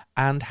air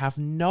and have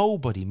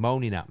nobody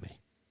moaning at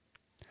me.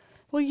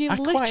 Well, you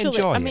quite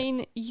enjoy it.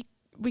 mean,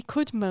 we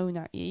could moan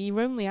at you.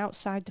 You're only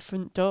outside the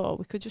front door.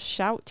 We could just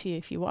shout to you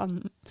if you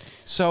want.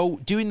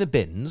 So, doing the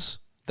bins,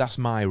 that's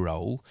my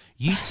role.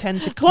 You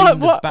tend to clean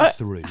the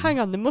bathroom. Hang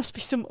on, there must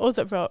be some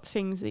other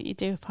things that you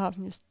do apart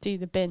from just do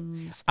the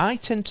bins. I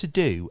tend to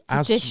do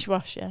the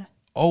dishwasher.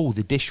 Oh,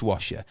 the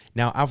dishwasher.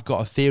 Now, I've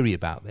got a theory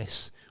about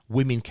this.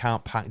 Women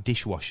can't pack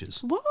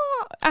dishwashers. What?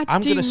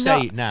 I'm going to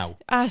say it now.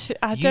 I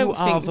don't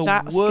think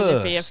that's going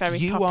to be a very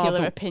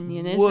popular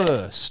opinion, is it? You are the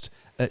worst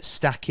at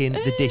stacking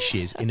the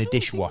dishes in a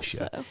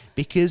dishwasher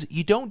because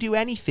you don't do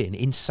anything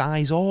in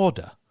size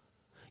order.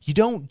 You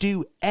don't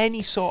do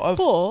any sort of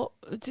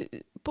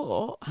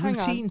hang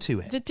routine on. to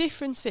it. The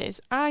difference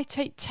is I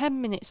take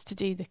 10 minutes to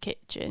do the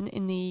kitchen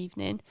in the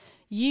evening.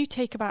 You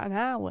take about an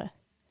hour.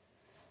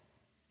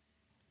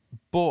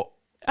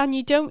 And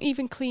you don't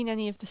even clean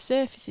any of the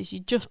surfaces. You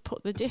just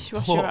put the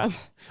dishwasher on.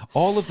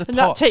 All of the and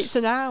pots. That takes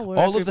an hour.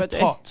 All of the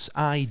pots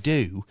I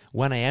do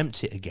when I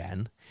empty it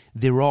again,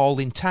 they're all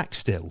intact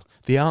still.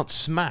 They aren't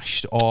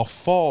smashed or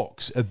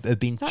forks have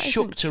been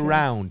chucked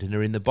around and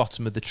are in the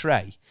bottom of the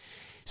tray.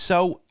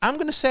 So I'm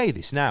going to say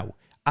this now.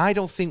 I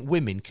don't think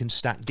women can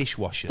stack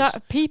dishwashers.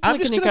 I'm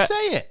just going to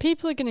say it.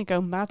 People are going to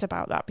go mad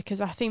about that because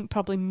I think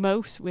probably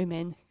most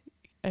women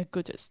are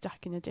good at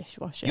stacking a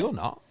dishwasher. You're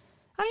not.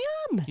 I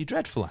am. You're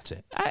dreadful at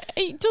it.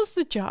 It does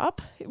the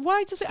job.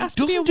 Why does it have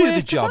to be a work It doesn't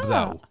do the job,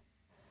 though.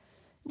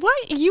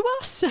 Why? You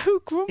are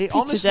so grumpy today. It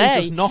honestly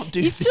does not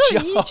do the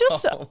job. You're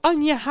just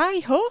on your high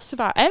horse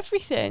about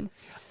everything.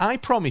 I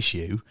promise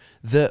you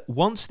that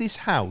once this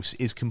house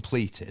is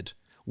completed,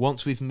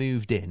 once we've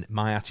moved in,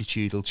 my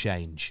attitude will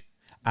change.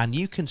 And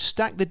you can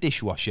stack the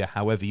dishwasher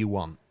however you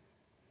want.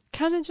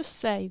 Can I just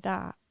say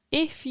that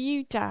if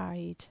you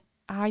died,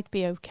 I'd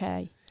be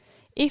okay.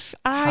 If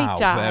I How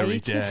died, very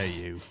dare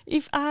you?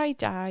 If I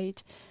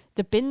died,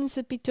 the bins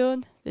would be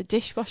done, the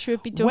dishwasher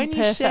would be done When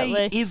you perfectly.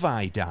 say if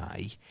I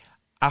die,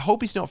 I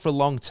hope it's not for a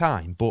long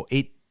time, but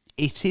it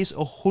is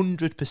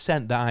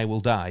 100% that I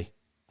will die.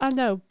 I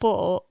know,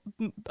 but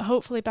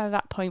hopefully by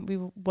that point we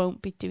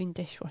won't be doing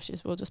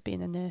dishwashers. We'll just be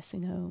in a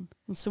nursing home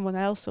and someone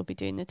else will be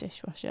doing the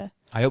dishwasher.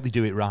 I hope they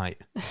do it right.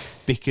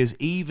 Because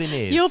even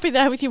if... You'll be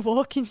there with your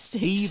walking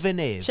stick. Even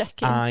if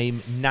checking.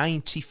 I'm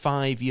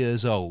 95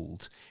 years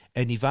old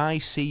and if I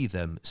see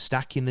them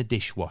stacking the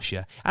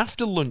dishwasher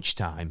after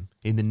lunchtime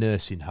in the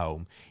nursing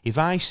home, if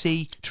I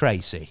see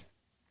Tracy,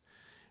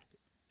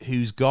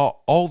 who's got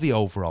all the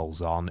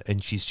overalls on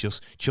and she's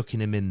just chucking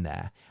them in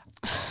there,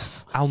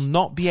 I'll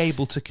not be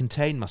able to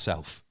contain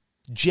myself.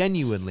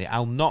 Genuinely,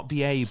 I'll not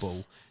be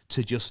able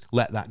to just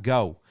let that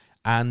go.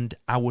 And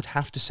I would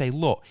have to say,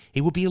 look,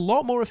 it would be a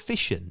lot more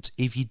efficient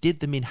if you did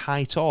them in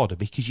height order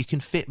because you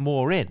can fit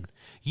more in.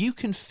 You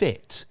can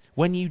fit,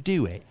 when you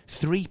do it,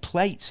 3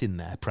 plates in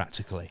there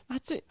practically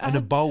and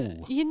a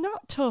bowl. You're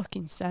not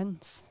talking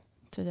sense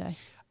today.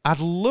 I'd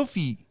love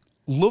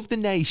the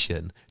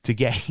nation to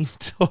get in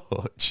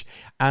touch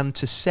and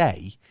to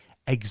say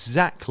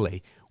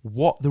exactly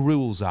what the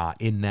rules are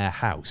in their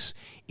house.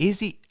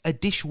 Is it a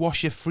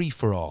dishwasher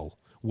free-for-all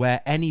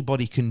where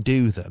anybody can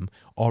do them,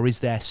 or is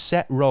there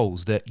set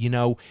roles that,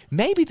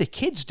 maybe the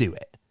kids do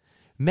it?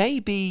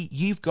 Maybe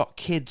you've got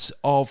kids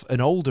of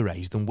an older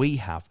age than we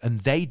have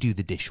and they do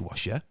the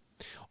dishwasher,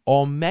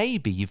 or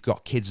maybe you've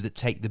got kids that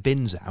take the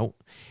bins out,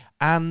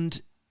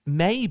 and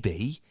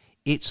maybe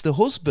it's the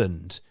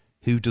husband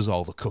who does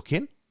all the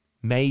cooking,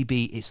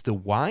 maybe it's the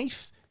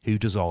wife who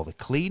does all the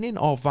cleaning,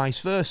 or vice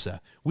versa.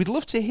 We'd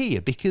love to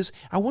hear, because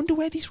I wonder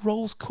where these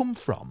roles come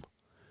from.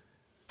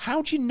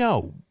 How do you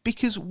know?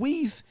 Because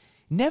we've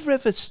never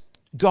ever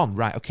gone,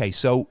 right, okay,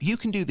 so you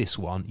can do this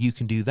one, you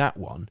can do that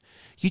one.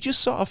 You just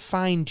sort of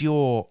find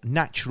your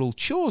natural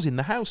chores in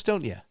the house,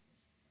 don't you?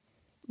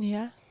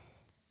 Yeah.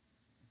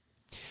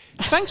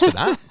 Thanks for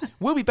that.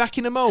 We'll be back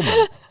in a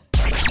moment.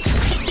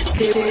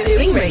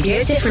 Doing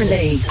radio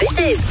differently. This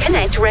is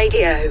Konnect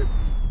Radio.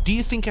 Do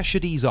you think I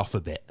should ease off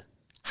a bit?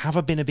 Have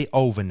I been a bit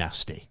over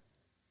nasty?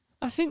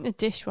 I think the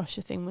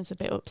dishwasher thing was a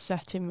bit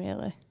upsetting,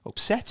 really.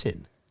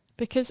 Upsetting?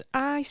 Because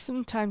I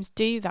sometimes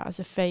do that as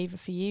a favour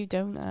for you,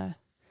 don't I?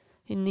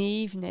 In the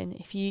evening,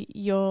 if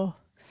you're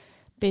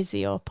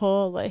busy or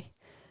poorly,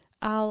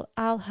 I'll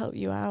help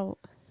you out.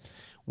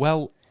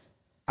 Well,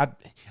 I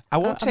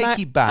won't take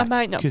you back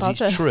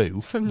because it's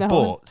true,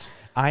 but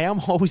I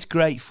am always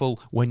grateful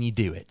when you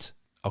do it,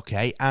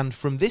 okay? And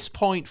from this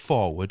point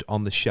forward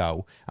on the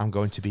show, I'm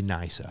going to be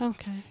nicer.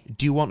 Okay.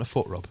 Do you want a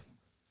foot rub?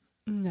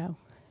 No.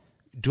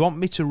 Do you want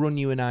me to run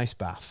you an ice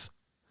bath?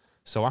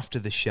 So after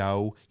the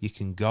show, you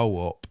can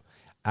go up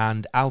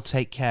and I'll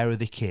take care of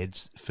the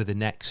kids for the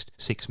next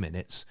 6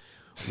 minutes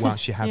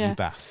whilst you have your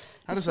bath.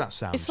 How does that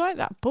sound? It's like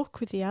that book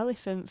with the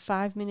elephant,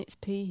 5 minutes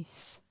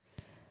piece.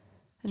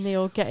 And they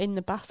all get in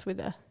the bath with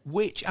her.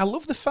 Which, I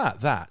love the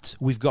fact that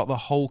we've got the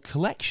whole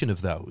collection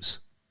of those.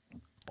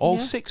 All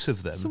 6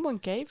 of them. Someone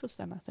gave us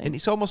them, I think. And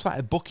it's almost like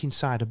a book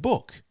inside a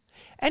book.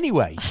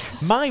 Anyway,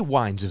 my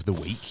wines of the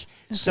week.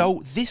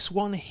 So this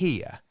one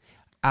here,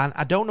 and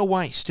I don't know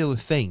why it's still a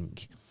thing,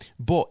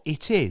 but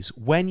it is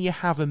when you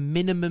have a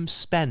minimum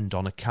spend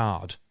on a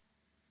card.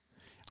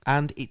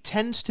 And it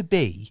tends to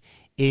be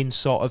in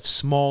sort of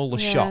smaller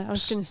shops. I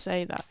was going to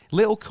say that.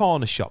 Little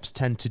corner shops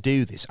tend to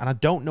do this, and I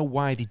don't know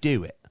why they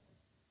do it.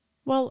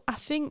 Well, I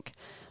think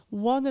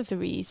one of the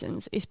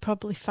reasons is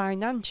probably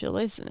financial,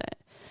 isn't it?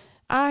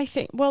 I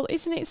think, well,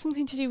 isn't it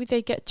something to do with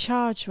they get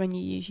charged when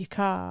you use your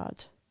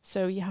card?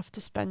 So you have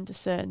to spend a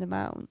certain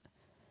amount.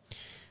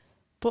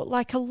 But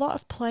like a lot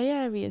of play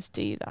areas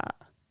do that.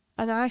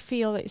 And I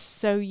feel it's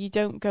so you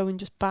don't go and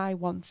just buy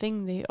one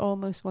thing. They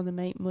almost want to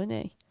make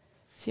money.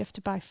 So you have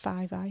to buy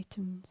 5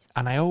 items.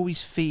 And I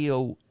always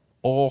feel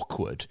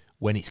awkward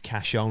when it's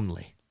cash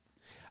only.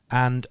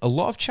 And a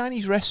lot of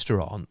Chinese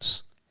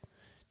restaurants,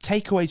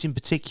 takeaways in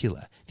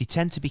particular, they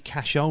tend to be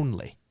cash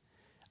only.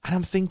 And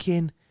I'm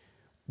thinking,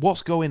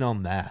 what's going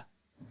on there?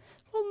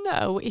 Well,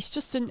 no, it's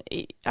just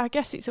I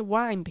guess it's a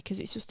whine because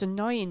it's just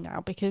annoying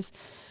now because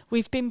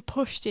we've been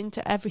pushed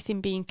into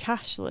everything being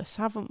cashless,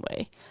 haven't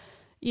we?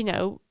 You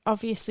know,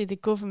 obviously the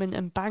government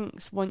and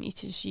banks want you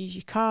to just use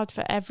your card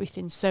for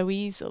everything so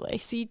easily,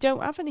 so you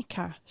don't have any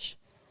cash.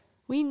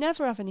 We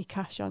never have any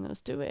cash on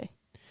us, do we?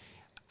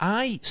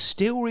 I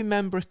still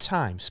remember a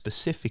time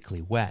specifically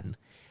when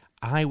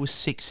I was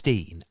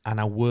 16 and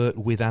I worked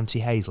with Auntie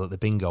Hazel at the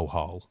bingo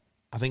hall.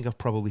 I think I've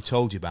probably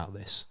told you about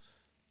this.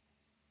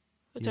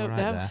 I don't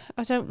know. There?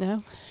 I don't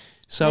know.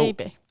 So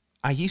maybe.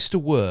 I used to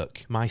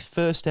work, my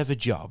first ever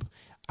job,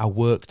 I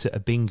worked at a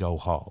bingo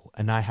hall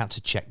and I had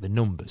to check the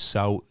numbers.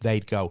 So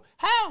they'd go,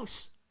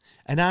 house!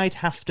 And I'd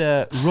have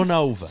to run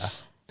over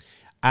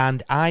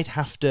and I'd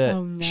have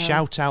to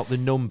shout out the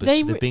numbers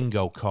to the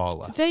bingo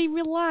caller. They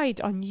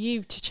relied on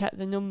you to check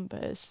the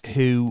numbers.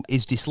 Who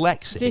is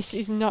dyslexic. This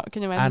is not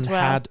going to end and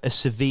well. had a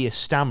severe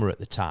stammer at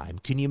the time.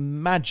 Can you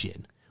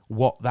imagine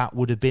what that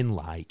would have been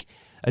like?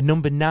 a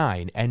number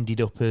 9 ended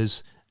up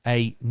as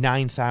a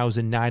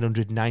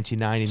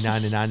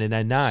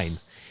 9,999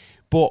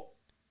 But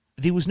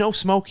there was no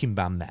smoking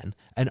ban then,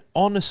 and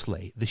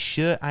honestly, the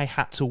shirt I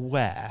had to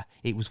wear,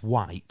 it was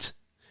white,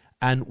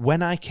 and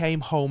when I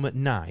came home at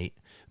night,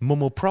 Mum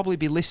will probably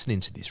be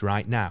listening to this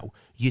right now,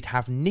 you'd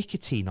have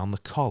nicotine on the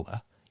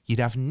collar, you'd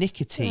have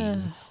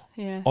nicotine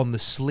on the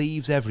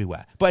sleeves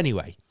everywhere. But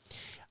anyway,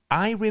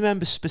 I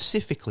remember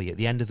specifically at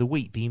the end of the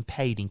week being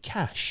paid in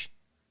cash.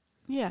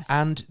 Yeah.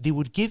 And they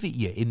would give it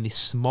you in this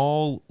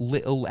small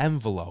little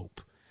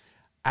envelope.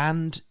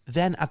 And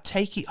then I'd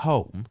take it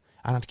home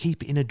and I'd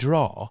keep it in a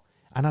drawer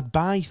and I'd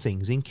buy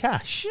things in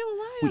cash. Yeah,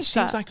 well, which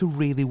seems like a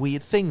really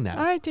weird thing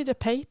now. I did a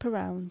paper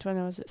round when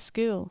I was at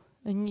school.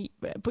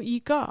 But you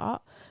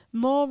got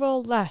more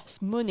or less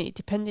money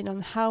depending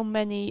on how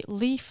many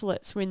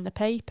leaflets were in the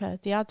paper,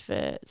 the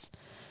adverts.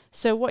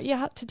 So what you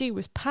had to do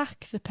was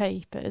pack the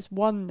papers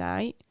one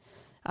night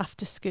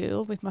after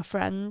school with my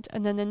friend,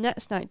 and then the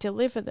next night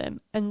deliver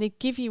them, and they'd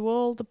give you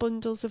all the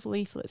bundles of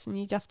leaflets, and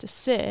you'd have to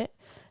sit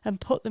and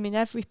put them in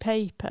every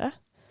paper,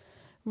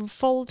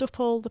 fold up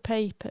all the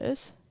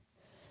papers,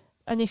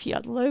 and if you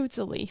had loads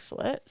of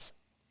leaflets,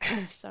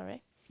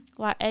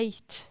 like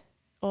 8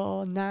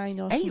 or 9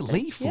 or 8 something.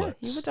 leaflets?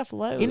 Yeah, you would have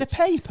loads. In a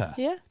paper?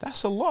 Yeah.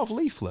 That's a lot of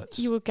leaflets.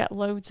 You would get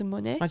loads of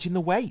money. Imagine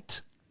the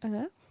weight. I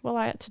know. Well,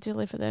 I had to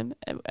deliver them.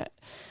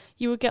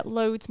 You would get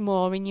loads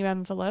more in your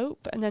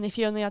envelope, and then if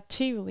you only had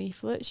 2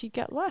 leaflets, you'd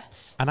get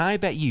less. And I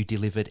bet you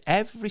delivered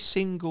every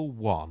single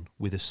one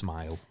with a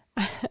smile.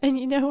 And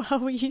you know how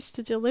we used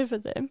to deliver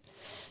them?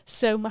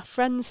 So my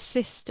friend's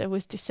sister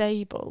was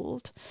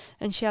disabled,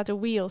 and she had a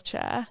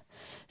wheelchair.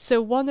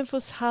 So one of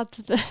us had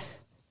the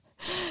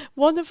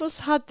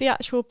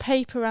actual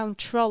paper round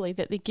trolley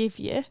that they give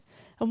you,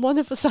 and one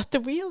of us had the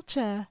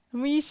wheelchair,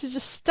 and we used to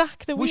just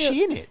stack the wheelchair. Was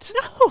she in it?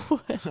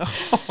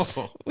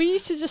 No. We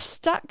used to just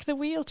stack the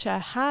wheelchair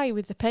high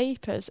with the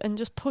papers and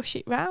just push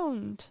it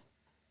round.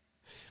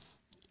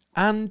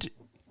 And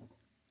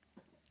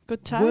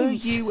good times. Were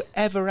you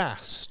ever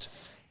asked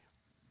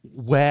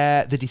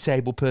where the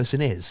disabled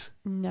person is?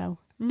 No.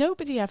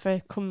 Nobody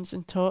ever comes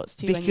and talks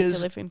to you when you're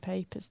delivering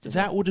papers.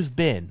 That would have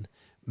been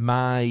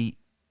my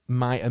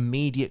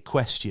immediate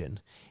question.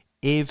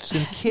 If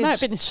some kids might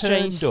have been a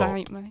strange turned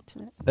sight, up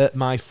mightn't it? at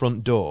my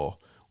front door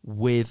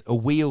with a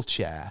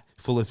wheelchair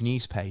full of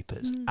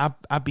newspapers,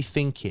 I'd be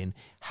thinking,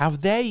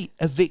 have they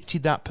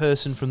evicted that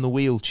person from the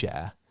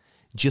wheelchair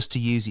just to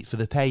use it for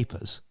the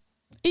papers?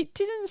 It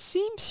didn't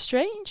seem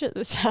strange at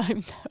the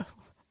time, though.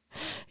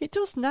 It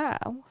does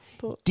now.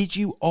 But did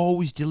you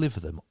always deliver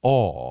them,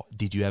 or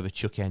did you ever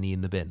chuck any in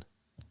the bin?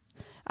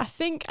 I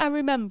think I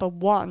remember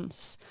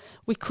once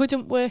we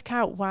couldn't work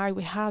out why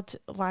we had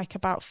like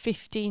about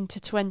 15 to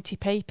 20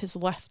 papers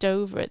left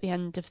over at the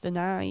end of the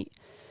night.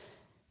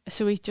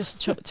 So we just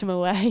chucked them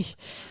away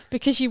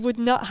because you would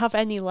not have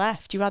any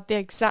left. You had the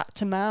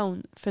exact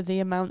amount for the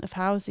amount of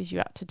houses you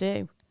had to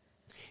do.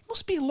 It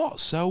must be a lot.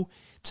 So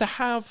to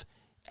have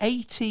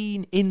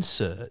 18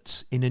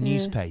 inserts in a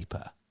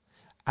newspaper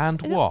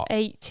and what?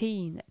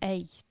 18,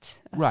 8.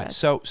 Right,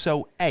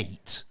 so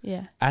 8.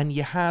 Yeah. And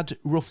you had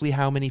roughly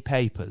how many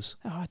papers?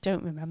 Oh, I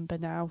don't remember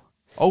now.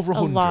 Over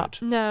 100? A lot.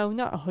 No,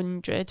 not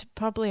 100.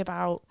 Probably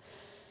about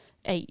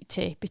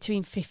 80,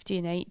 between 50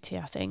 and 80,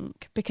 I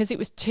think. Because it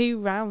was 2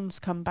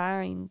 rounds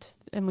combined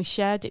and we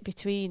shared it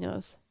between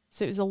us.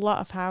 So it was a lot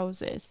of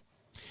houses.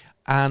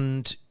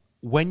 And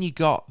when you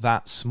got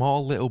that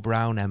small little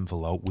brown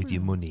envelope with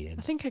your money in...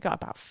 I think I got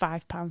about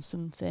 £5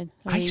 something.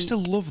 I used to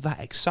love that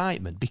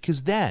excitement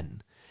because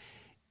then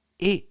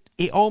it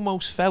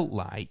almost felt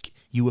like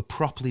you were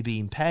properly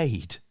being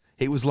paid.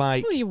 It was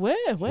like... Well, you were,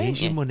 weren't you?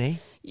 Here's your money.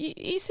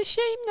 It's a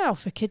shame now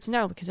for kids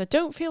now because I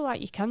don't feel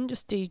like you can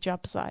just do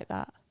jobs like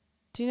that.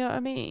 Do you know what I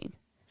mean?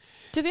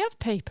 Do they have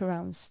paper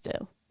rounds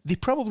still? They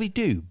probably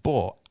do,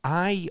 but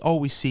I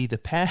always see the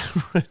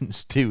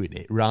parents doing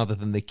it rather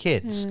than the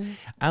kids.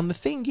 And the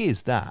thing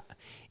is that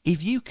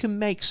if you can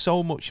make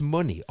so much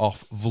money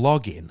off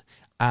vlogging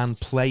and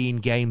playing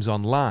games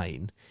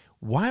online,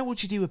 why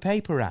would you do a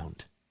paper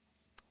round?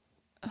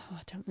 Oh,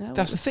 I don't know.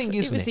 That's the thing,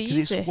 isn't it? Because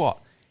easy. it's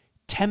what?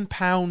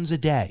 £10 a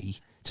day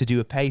to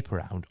do a paper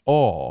round,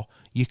 or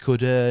you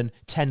could earn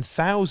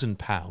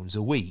 £10,000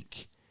 a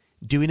week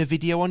doing a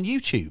video on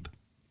YouTube.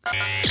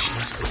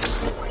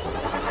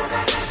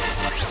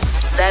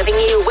 Serving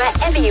you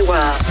wherever you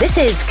are. This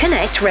is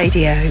Konnect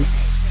Radio.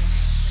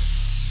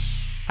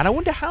 And I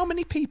wonder how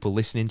many people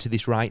listening to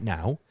this right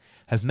now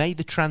have made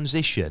the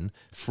transition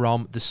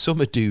from the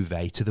summer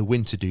duvet to the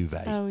winter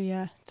duvet. Oh,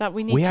 yeah. That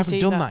we need We to haven't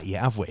do done that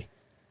yet, have we?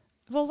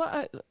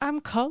 Well,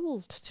 I'm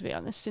cold, to be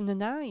honest, in the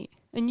night.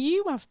 And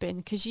you have been,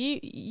 because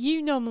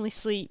you normally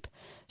sleep,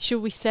 shall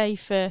we say,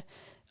 for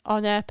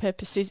on-air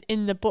purposes,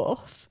 in the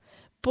buff.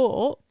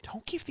 But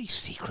don't give these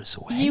secrets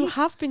away. You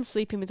have been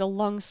sleeping with a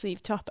long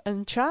sleeve top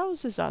and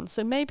trousers on,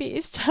 so maybe it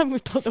is time we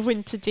put the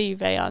winter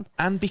duvet on.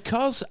 And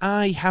because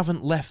I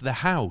haven't left the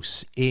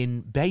house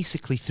in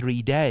basically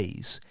 3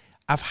 days,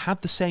 I've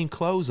had the same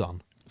clothes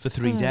on for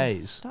 3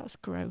 days. That's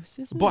gross,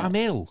 isn't it? But I'm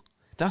ill.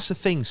 That's the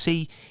thing.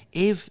 See,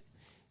 if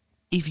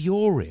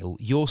you're ill,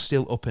 you're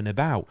still up and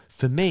about.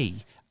 For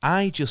me,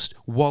 I just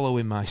wallow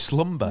in my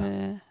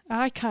slumber.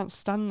 I can't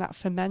stand that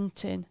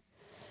fermenting.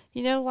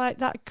 You know, like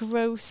that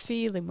gross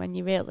feeling when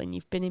you're ill and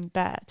you've been in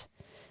bed.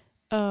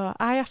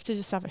 I have to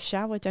just have a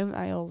shower, don't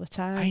I, all the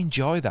time? I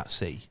enjoy that,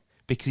 see,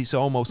 because it's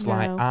almost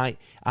No. like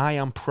I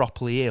am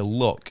properly ill.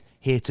 Look,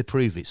 here to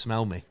prove it.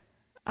 Smell me.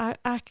 I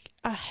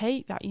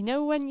hate that. You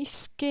know when your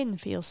skin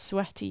feels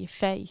sweaty, your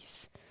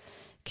face,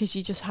 because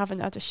you just haven't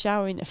had a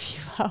shower in a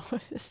few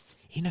hours.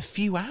 In a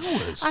few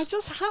hours? I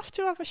just have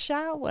to have a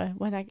shower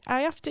when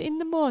I have to in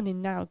the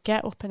morning now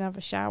get up and have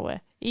a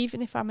shower,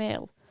 even if I'm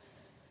ill.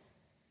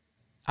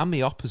 I'm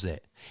the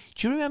opposite.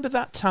 Do you remember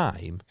that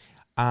time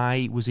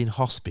I was in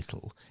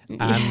hospital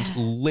and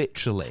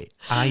literally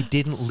I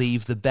didn't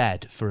leave the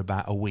bed for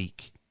about a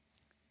week?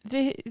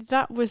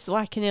 That was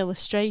like an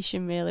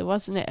illustration, really,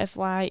 wasn't it? Of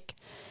like,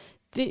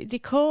 they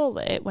call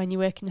it, when you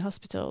work in the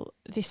hospital,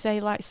 they say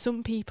like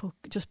some people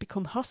just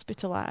become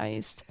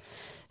hospitalised.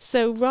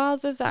 So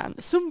rather than,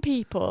 some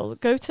people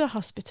go to the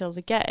hospital,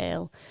 they get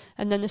ill,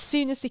 and then as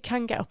soon as they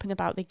can get up and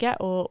about, they get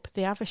up,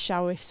 they have a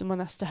shower if someone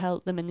has to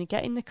help them, and they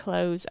get in the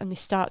clothes and they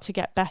start to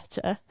get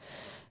better.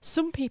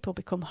 Some people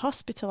become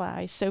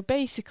hospitalised. So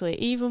basically,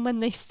 even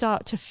when they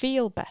start to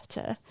feel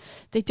better,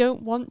 they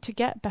don't want to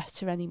get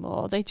better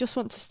anymore. They just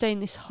want to stay in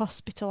this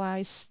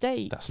hospitalised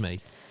state. That's me.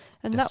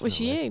 And Definitely. that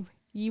was you.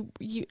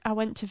 I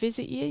went to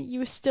visit you. You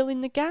were still in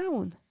the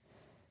gown.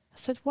 I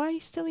said, why are you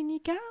still in your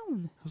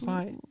gown? I was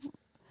like,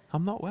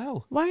 I'm not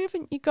well. Why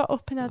haven't you got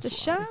up and had a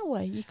That's why.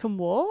 shower? You can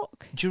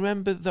walk. Do you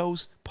remember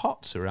those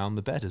pots around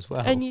the bed as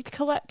well? And you'd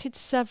collected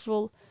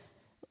several,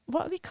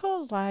 what are they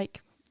called?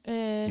 Like,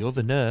 You're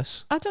the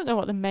nurse. I don't know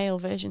what the male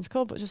version's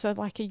called, but just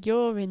like a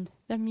urine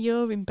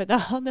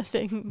banana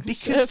things.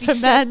 Because for they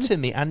said men. to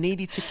me I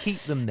needed to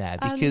keep them there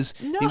And because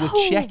they were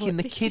no, checking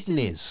the this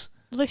kidneys.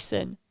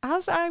 Listen,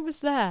 as I was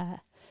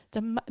there,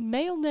 the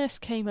male nurse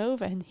came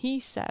over and he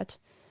said,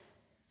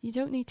 you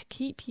don't need to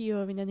keep your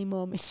urine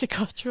anymore, Mr.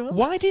 Cottrell.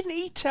 Why didn't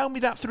he tell me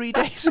that 3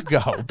 days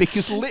ago?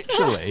 Because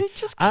literally, He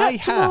just I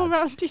kept them all had...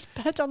 around his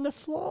bed on the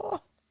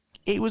floor.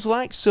 It was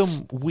like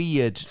some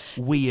weird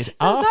No,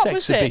 art that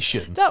was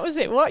exhibition it. That was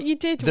it. What you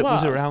did that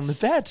was around the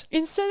bed.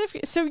 Instead of,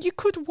 so you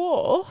could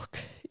walk.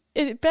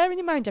 Bearing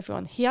in mind,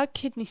 everyone, he had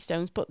kidney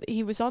stones, but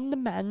he was on the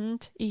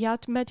mend. He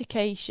had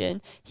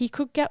medication. He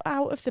could get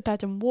out of the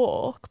bed and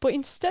walk. But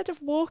instead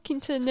of walking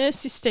to the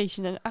nurse's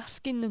station and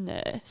asking the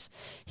nurse,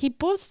 he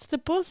buzzed the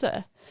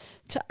buzzer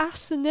to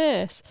ask the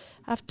nurse,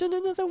 I've done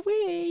another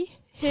wee.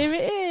 Here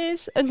it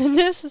is. And the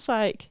nurse was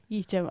like,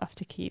 you don't have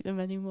to keep them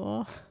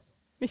anymore,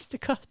 Mr.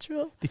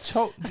 Cottrell.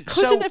 I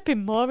couldn't have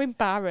been more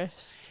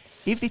embarrassed.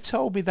 If they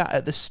told me that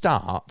at the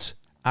start,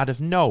 I'd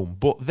have known.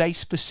 But they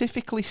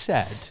specifically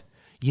said,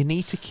 you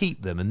need to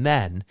keep them, and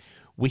then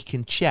we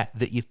can check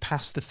that you've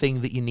passed the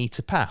thing that you need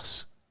to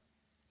pass.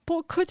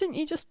 But couldn't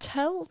you just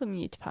tell them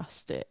you'd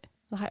passed it?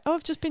 Like, oh,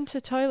 I've just been to the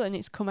toilet and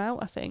it's come out,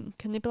 I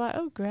think. And they'd be like,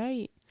 oh,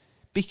 great.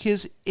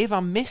 Because if I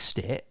missed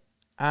it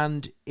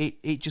and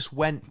it just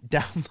went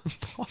down the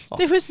pot...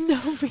 There was no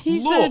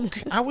reason. Look,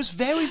 I was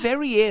very,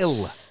 very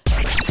ill.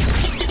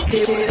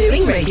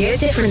 Doing radio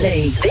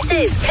differently. This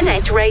is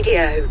Konnect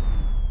Radio.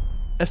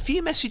 A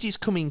few messages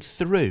coming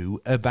through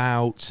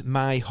about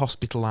my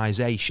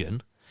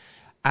hospitalisation,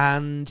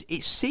 and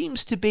it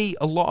seems to be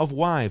a lot of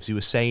wives who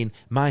are saying,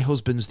 my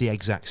husband's the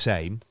exact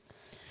same.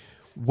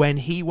 When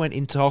he went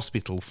into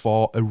hospital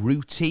for a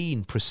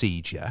routine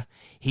procedure,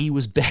 he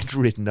was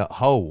bedridden at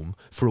home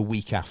for a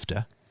week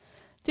after.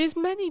 There's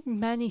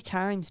many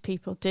times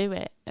people do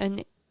it,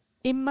 and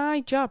in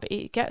my job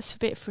it gets a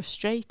bit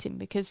frustrating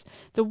because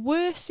the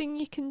worst thing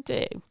you can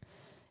do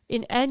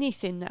in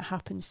anything that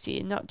happens to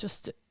you, not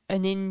just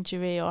an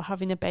injury or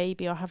having a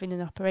baby or having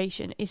an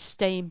operation, is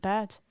stay in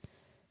bed,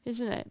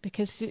 isn't it?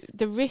 Because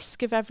the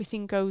risk of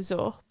everything goes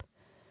up.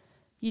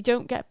 You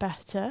don't get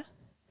better.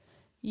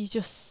 You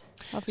just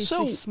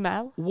obviously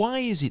smell. Why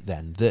is it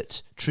then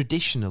that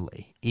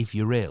traditionally, if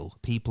you're ill,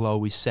 people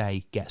always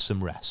say, get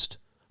some rest?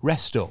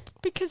 Rest up.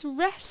 Because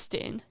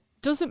resting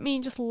doesn't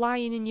mean just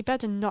lying in your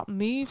bed and not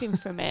moving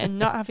from it and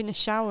not having a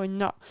shower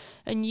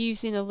and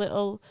using a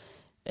little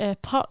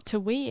pot to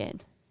wee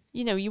in.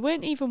 You know, you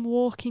weren't even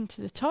walking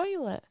to the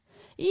toilet.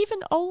 Even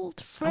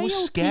old, frail people... I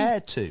was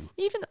scared to.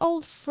 Even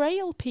old,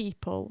 frail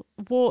people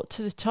walk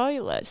to the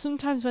toilet,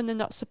 sometimes when they're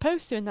not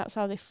supposed to, and that's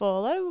how they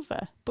fall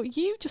over. But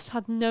you just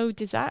had no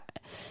desire.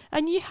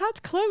 And you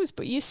had clothes,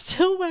 but you're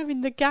still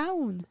wearing the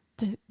gown.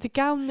 The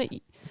gown that you...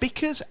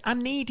 Because I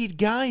needed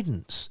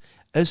guidance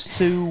as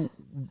to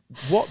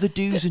what the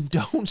do's and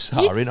don'ts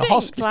are in a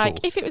hospital.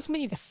 Like, if it was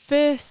me, the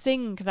first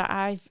thing that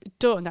I've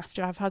done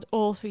after I've had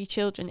all 3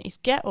 children is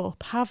get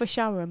up, have a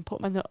shower and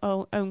put my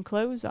own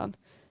clothes on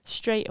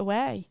straight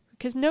away.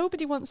 Because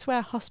nobody wants to wear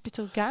a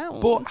hospital gown.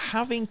 But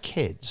having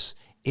kids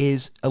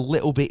is a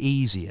little bit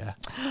easier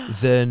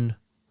than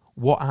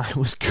what I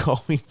was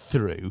going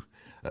through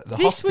at the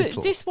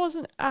hospital. This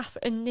wasn't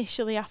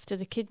initially after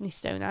the kidney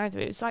stone either.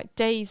 It was like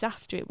days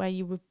after it where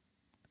you were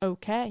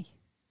okay.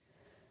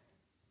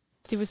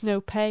 There was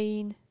no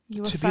pain.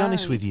 You were To fine. be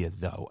honest with you,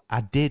 though,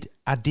 I did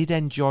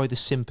enjoy the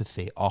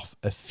sympathy of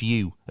a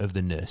few of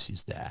the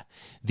nurses there.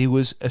 There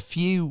was a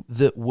few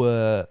that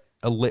were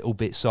a little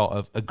bit sort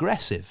of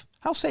aggressive.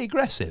 I'll say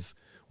aggressive,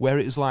 where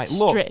it was like,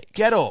 look, Strict.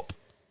 get up.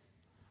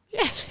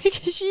 Yeah,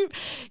 because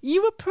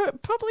you were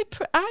probably.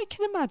 I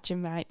can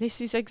imagine, right? This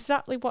is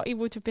exactly what he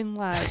would have been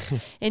like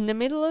in the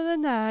middle of the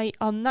night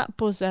on that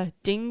buzzer,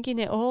 dinging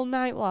it all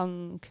night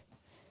long.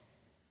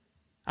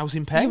 I was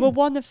in pain. You were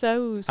one of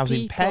those. I was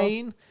in people.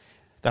 pain.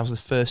 That was the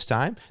first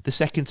time. The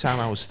second time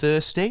I was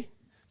thirsty.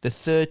 The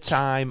third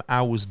time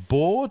I was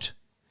bored.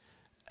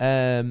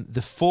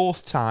 The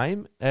fourth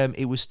time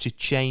it was to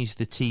change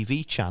the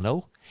TV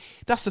channel.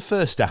 That's the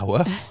first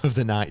hour of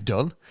the night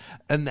done.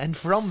 And then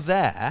from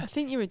there... I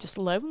think you were just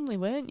lonely,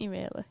 weren't you,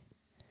 really?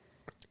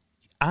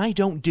 I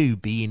don't do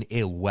being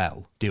ill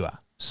well, do I?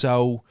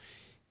 So...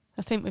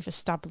 I think we've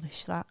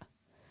established that.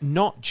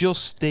 Not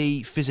just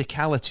the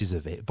physicalities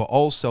of it, but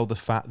also the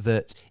fact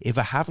that if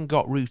I haven't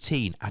got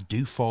routine, I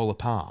do fall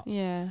apart.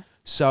 Yeah.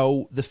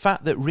 So the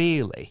fact that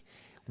really,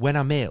 when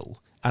I'm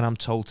ill and I'm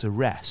told to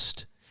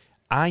rest,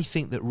 I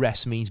think that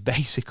rest means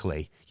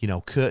basically,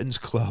 curtains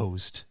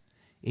closed,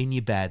 in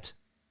your bed,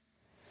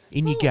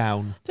 in your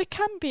gown. There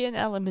can be an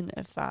element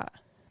of that.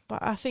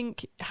 But I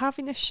think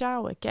having a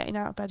shower, getting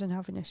out of bed and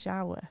having a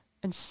shower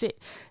and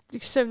sit...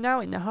 So now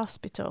in the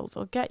hospital,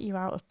 they'll get you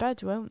out of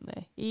bed, won't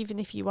they? Even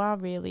if you are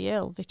really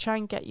ill, they try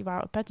and get you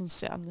out of bed and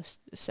sit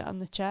on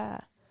the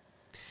chair.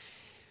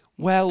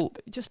 Well...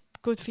 Just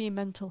good for your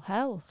mental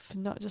health,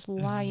 not just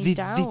lying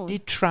down. They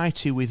did try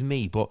to with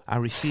me, but I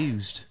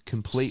refused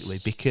completely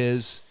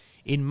because,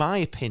 in my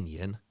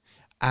opinion,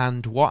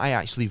 and what I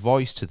actually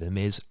voiced to them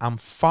is, I'm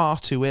far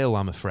too ill,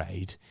 I'm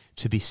afraid,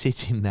 to be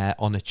sitting there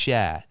on a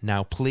chair.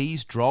 Now,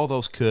 please draw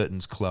those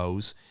curtains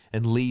close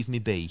and leave me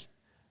be.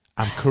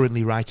 I'm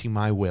currently writing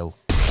my will.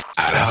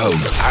 At home,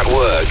 at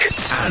work,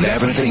 and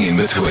everything in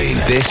between.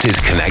 This is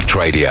Konnekt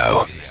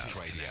Radio.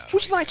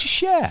 Would you like to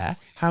share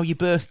how your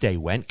birthday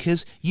went?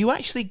 Because you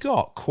actually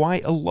got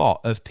quite a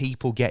lot of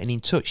people getting in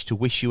touch to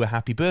wish you a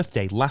happy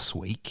birthday last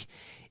week.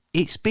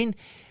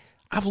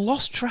 I've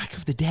lost track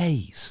of the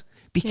days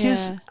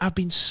because I've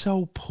been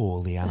so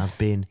poorly and I've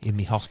been in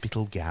my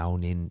hospital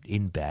gown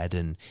in bed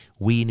and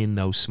weaning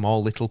those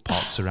small little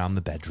pots around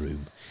the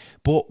bedroom.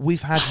 But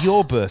we've had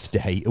your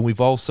birthday and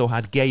we've also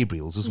had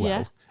Gabriel's as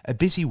well. Yeah. A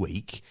busy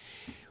week.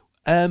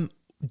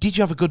 Did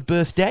you have a good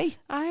birthday?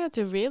 I had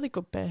a really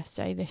good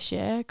birthday this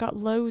year. Got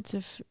loads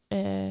of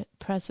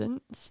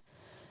presents.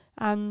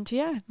 And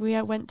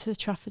we went to the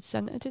Trafford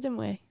Centre, didn't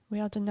we? We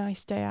had a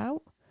nice day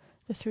out,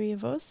 the three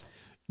of us.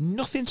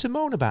 Nothing to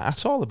moan about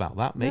at all about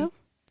that, me. No.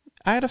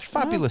 I had a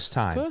fabulous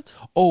time. Good.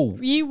 Oh.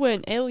 You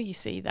weren't ill, you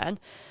see, then,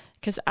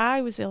 because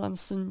I was ill on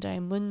Sunday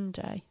and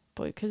Monday.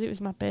 But because it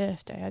was my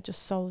birthday, I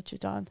just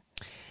soldiered on.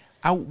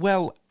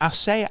 Well, I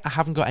say I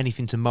haven't got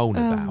anything to moan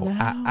about. No.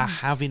 I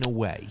have in a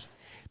way.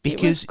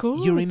 Because It was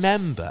good. you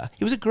remember,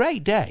 it was a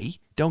great day,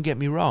 don't get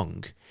me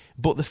wrong,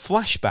 but the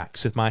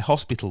flashbacks of my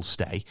hospital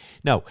stay,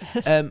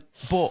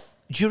 but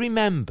do you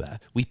remember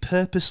we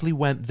purposely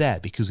went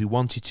there because we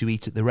wanted to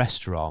eat at the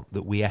restaurant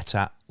that we ate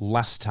at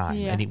last time,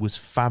 and it was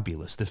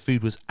fabulous. The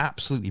food was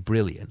absolutely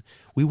brilliant.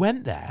 We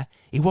went there,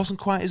 it wasn't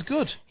quite as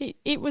good.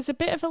 It was a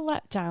bit of a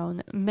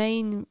letdown.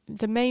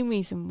 The main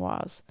reason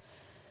was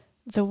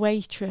the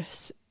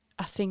waitress,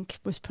 I think,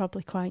 was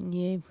probably quite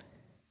new.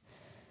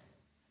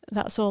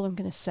 That's all I'm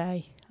going to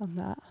say on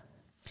that.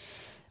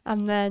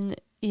 And then,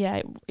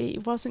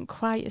 it wasn't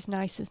quite as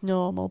nice as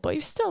normal, but it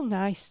was still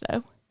nice,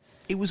 though.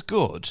 It was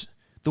good.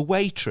 The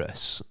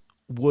waitress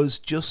was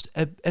just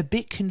a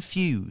bit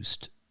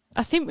confused.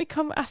 I think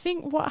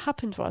what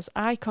happened was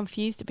I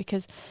confused it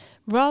because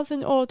rather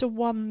than order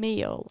one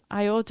meal,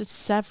 I ordered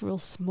several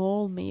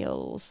small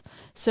meals.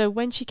 So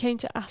when she came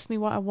to ask me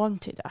what I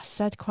wanted, I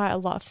said quite a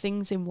lot of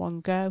things in one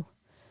go.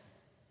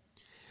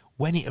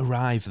 When it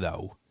arrived,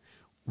 though,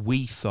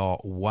 we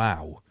thought,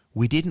 wow,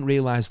 we didn't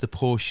realise the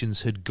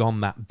portions had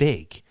gone that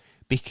big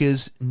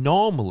because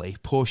normally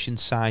portion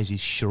sizes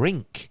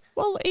shrink.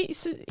 Well, it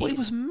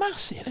was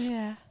massive.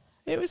 Yeah,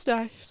 it was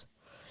nice.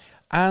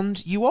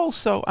 And you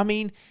also,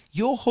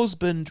 your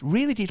husband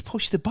really did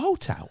push the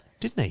boat out,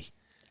 didn't he?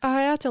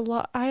 I had a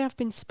lot. I have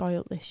been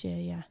spoilt this year,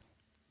 yeah.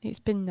 It's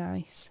been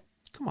nice.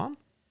 Come on.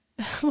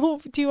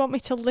 Well, do you want me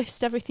to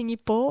list everything you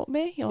bought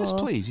me? Or? Yes,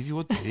 please, if you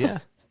would do, yeah.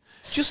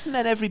 Just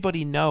then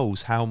everybody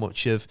knows how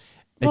much of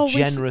a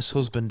generous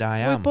husband I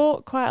am. We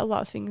bought quite a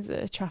lot of things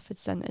at the Trafford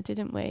Centre,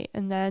 didn't we?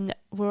 And then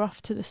we're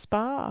off to the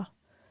spa.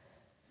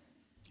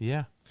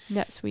 Yeah.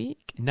 Next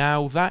week.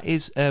 Now, that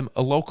is a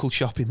local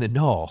shop in the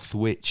north,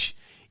 which,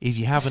 if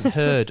you haven't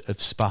heard of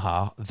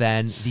Spa,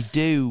 then they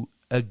do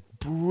a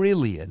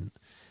brilliant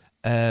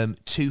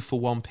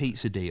 2-for-1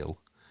 pizza deal.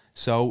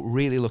 So,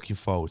 really looking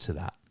forward to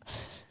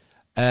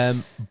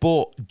that.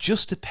 But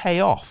just to pay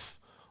off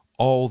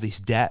all this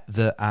debt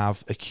that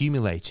I've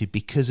accumulated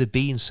because of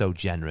being so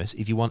generous,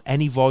 if you want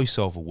any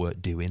voiceover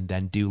work doing,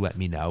 then do let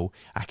me know.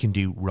 I can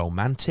do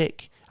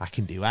romantic, I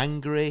can do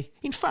angry.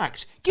 In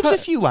fact, give us a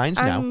few lines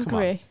now. Come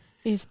on.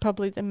 is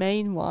probably the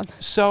main one.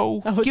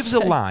 So I would give us a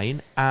say.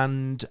 line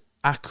and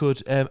I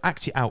could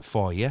act it out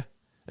for you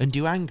and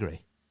do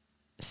angry.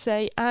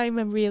 Say, I'm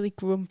a really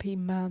grumpy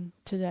man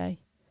today.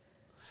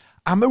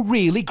 I'm a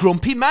really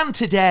grumpy man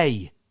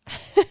today.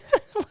 Why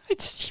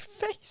does your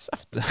face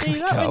have to There do we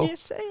that go. when you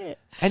say it?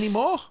 Any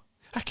more?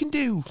 I can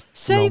do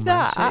Say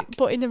romantic. that,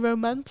 but in a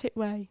romantic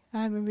way.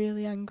 I'm a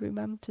really angry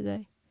man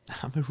today.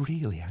 I'm a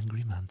really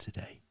angry man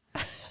today.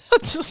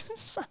 That doesn't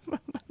sound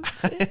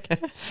romantic.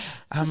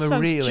 I'm Just a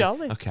sounds really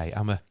jolly. okay.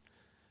 I'm a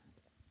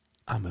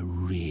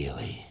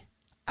really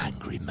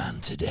angry man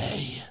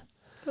today.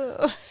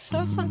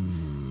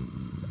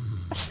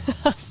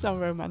 That's not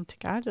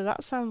romantic either.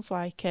 That sounds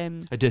like A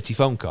dirty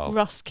phone call.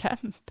 Ross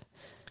Kemp.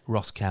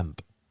 Ross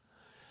Kemp.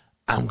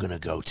 I'm gonna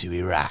go to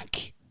Iraq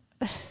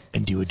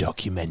and do a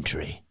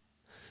documentary.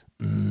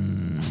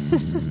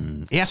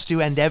 He has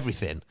to end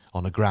everything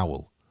on a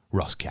growl,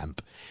 Ross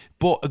Kemp.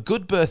 But a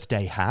good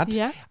birthday had.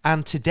 Yeah.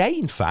 And today,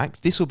 in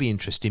fact, this will be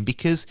interesting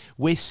because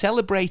we're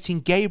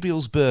celebrating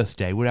Gabriel's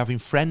birthday. We're having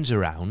friends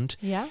around.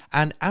 Yeah.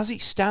 And as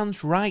it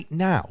stands right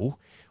now,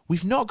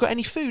 we've not got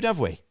any food, have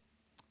we?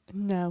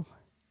 No.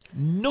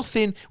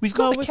 Nothing. We've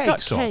got the we've cake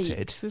got sorted.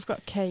 Cakes. We've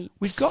got cakes.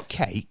 We've got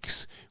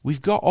cakes.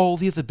 We've got all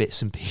the other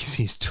bits and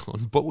pieces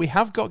done. But we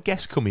have got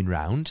guests coming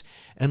round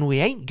and we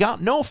ain't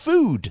got no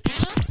food.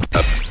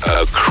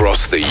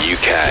 Across the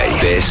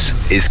UK, this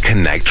is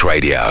Konnect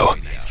Radio.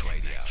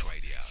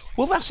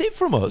 Well, that's it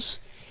from us.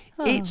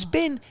 Oh.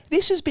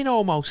 This has been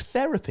almost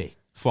therapy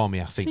for me,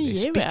 I think, For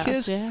this. you it has,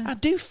 Because yeah. I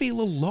do feel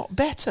a lot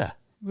better.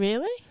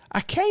 Really?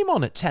 I came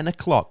on at 10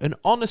 o'clock and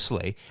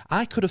honestly,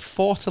 I could have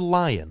fought a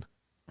lion.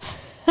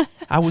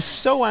 I was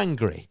so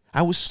angry.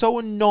 I was so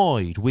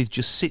annoyed with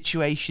just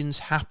situations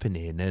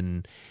happening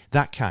and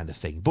that kind of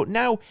thing. But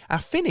now I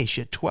finish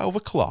at 12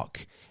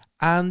 o'clock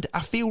and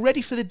I feel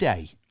ready for the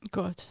day.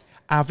 Good.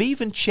 I've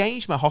even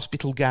changed my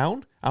hospital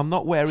gown. I'm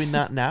not wearing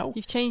that now.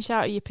 You've changed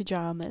out of your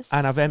pyjamas.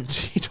 And I've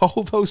emptied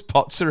all those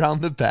pots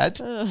around the bed.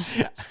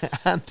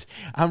 And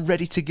I'm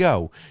ready to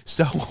go.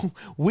 So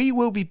we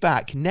will be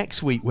back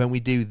next week when we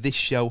do this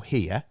show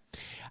here.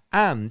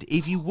 And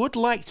if you would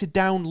like to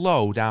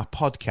download our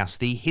podcast,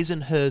 the His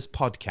and Hers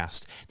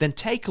podcast, then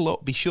take a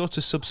look, be sure to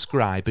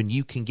subscribe and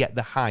you can get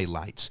the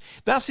highlights.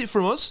 That's it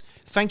from us.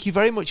 Thank you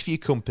very much for your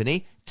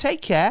company.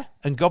 Take care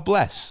and God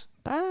bless.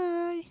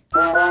 Bye.